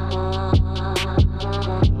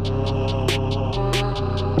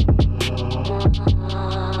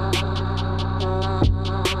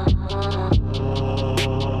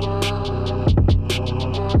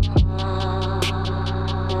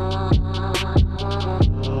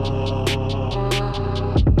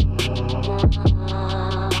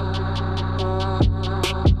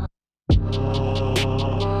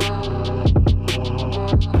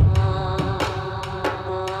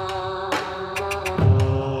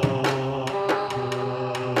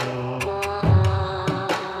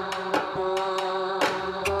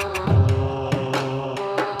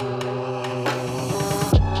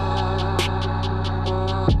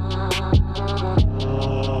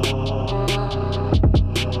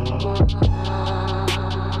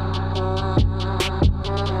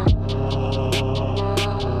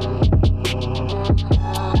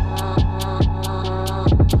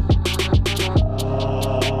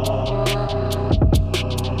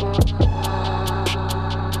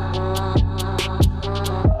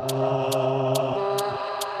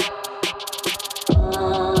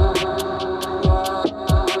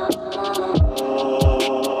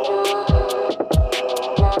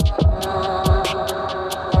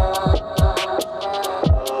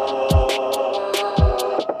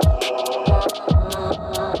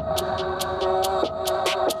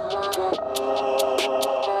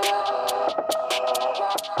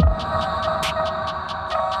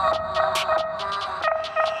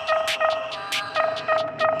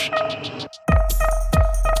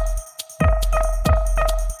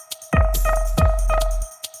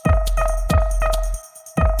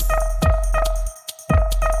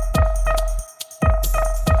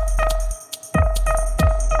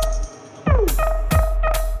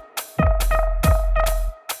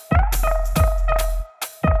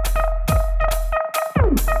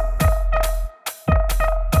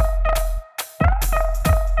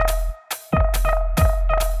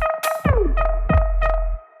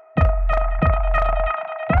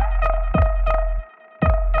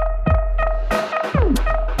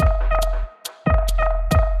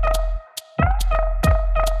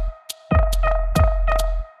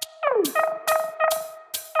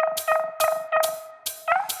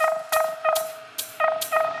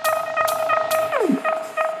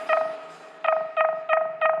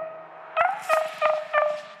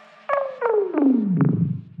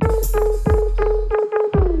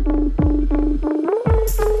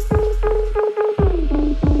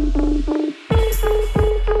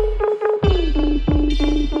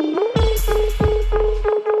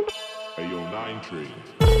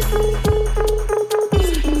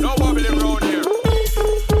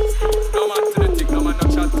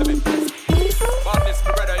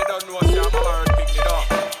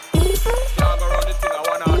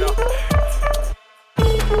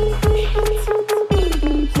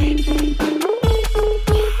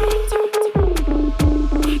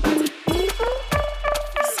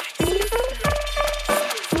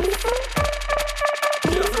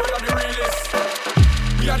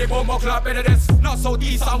 We are the bomber club better this. Not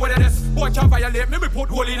southeast and weather this. Boy can violate me, we put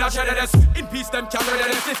hole in a cheddar this. In peace them can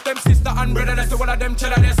ready this. System sister and brother this. The one of them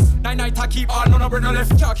cheddar this. Night I keep on no brother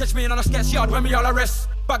left. Can't catch me in on a sketch yard when me all arrest.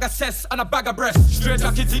 Bag of cess and a bag of breast. Straight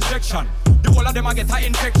jacket injection. The whole of them a get a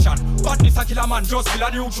infection. Badness a killer man, just kill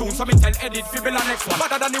a new tune. So me tell Edit fi build a next one.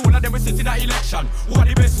 Better than the whole of them we sit in a election. Who are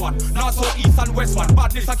the best one? North, south, east and west one.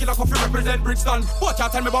 Badness a killer coffee represent Brixton. But you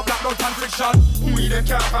tell me about black dog and friction. We them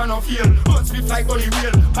can't find no feel. But swift like only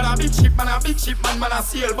real. And a big ship man a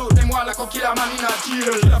sail. But them want like a killer man in a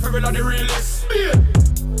jail. Killer fi real on the realest.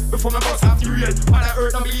 Before my boss have to real. Man I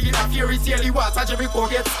earth don't believe in a fairy tale. The water Jericho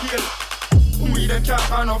get scale. We them can't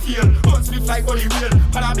find no feel. But swift like only real.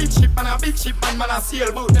 And a big ship man a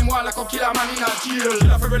sail. But them want like a killer man in a jail.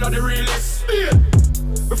 Killer fi real on the realest.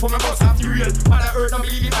 Before my boss have to real. Man I earth don't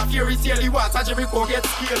believe in a fairy tale. The water Jericho get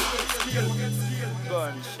scale.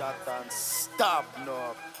 Gunshot and stab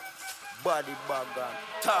no. Body bag and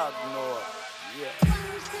tag no. Yeah.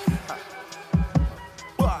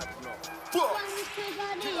 Bad no. Fuck.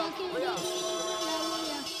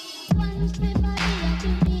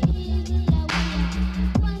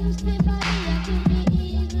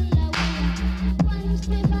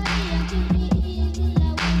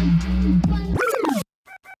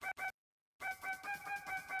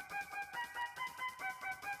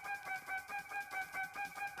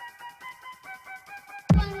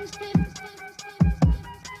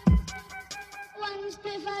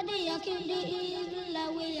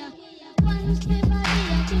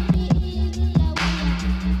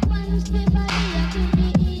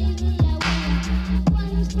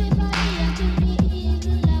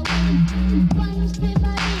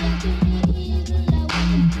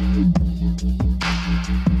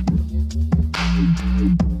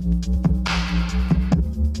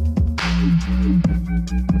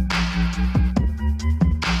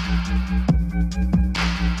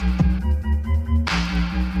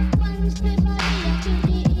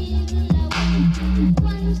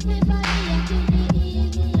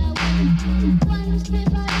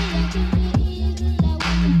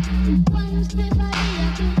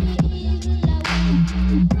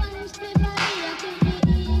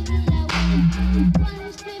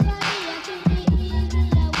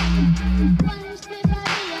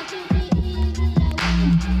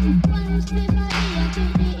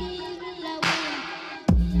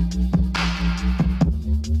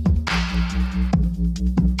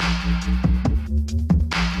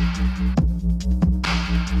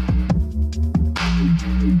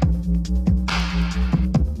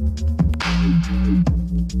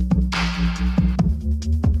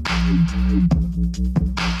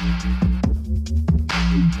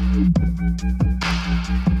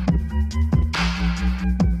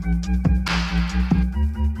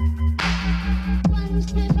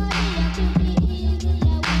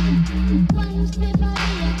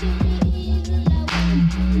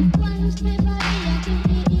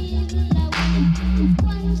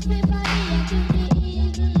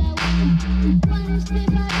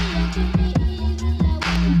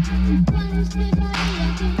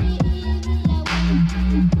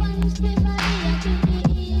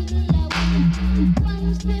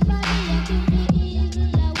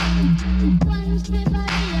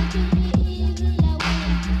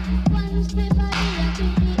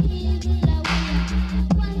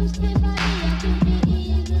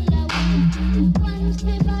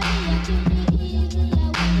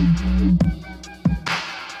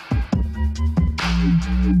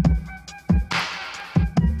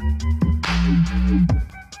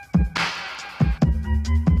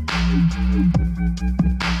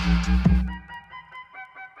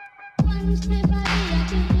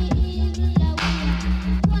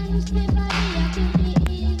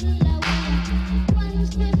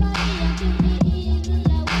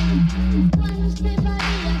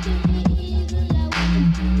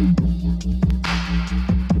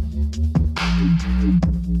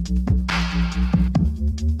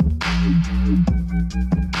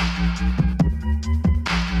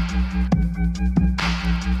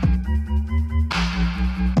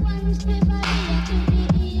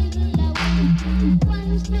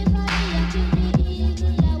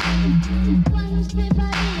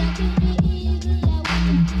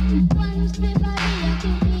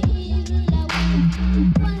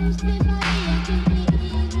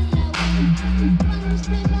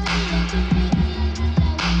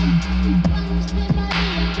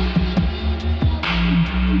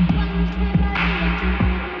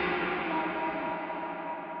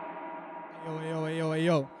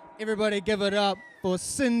 Everybody give it up for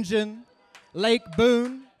Sinjin,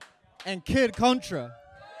 Lakeboon and Kid Contra.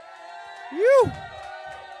 You.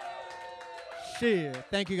 Shit.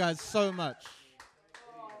 Thank you guys so much.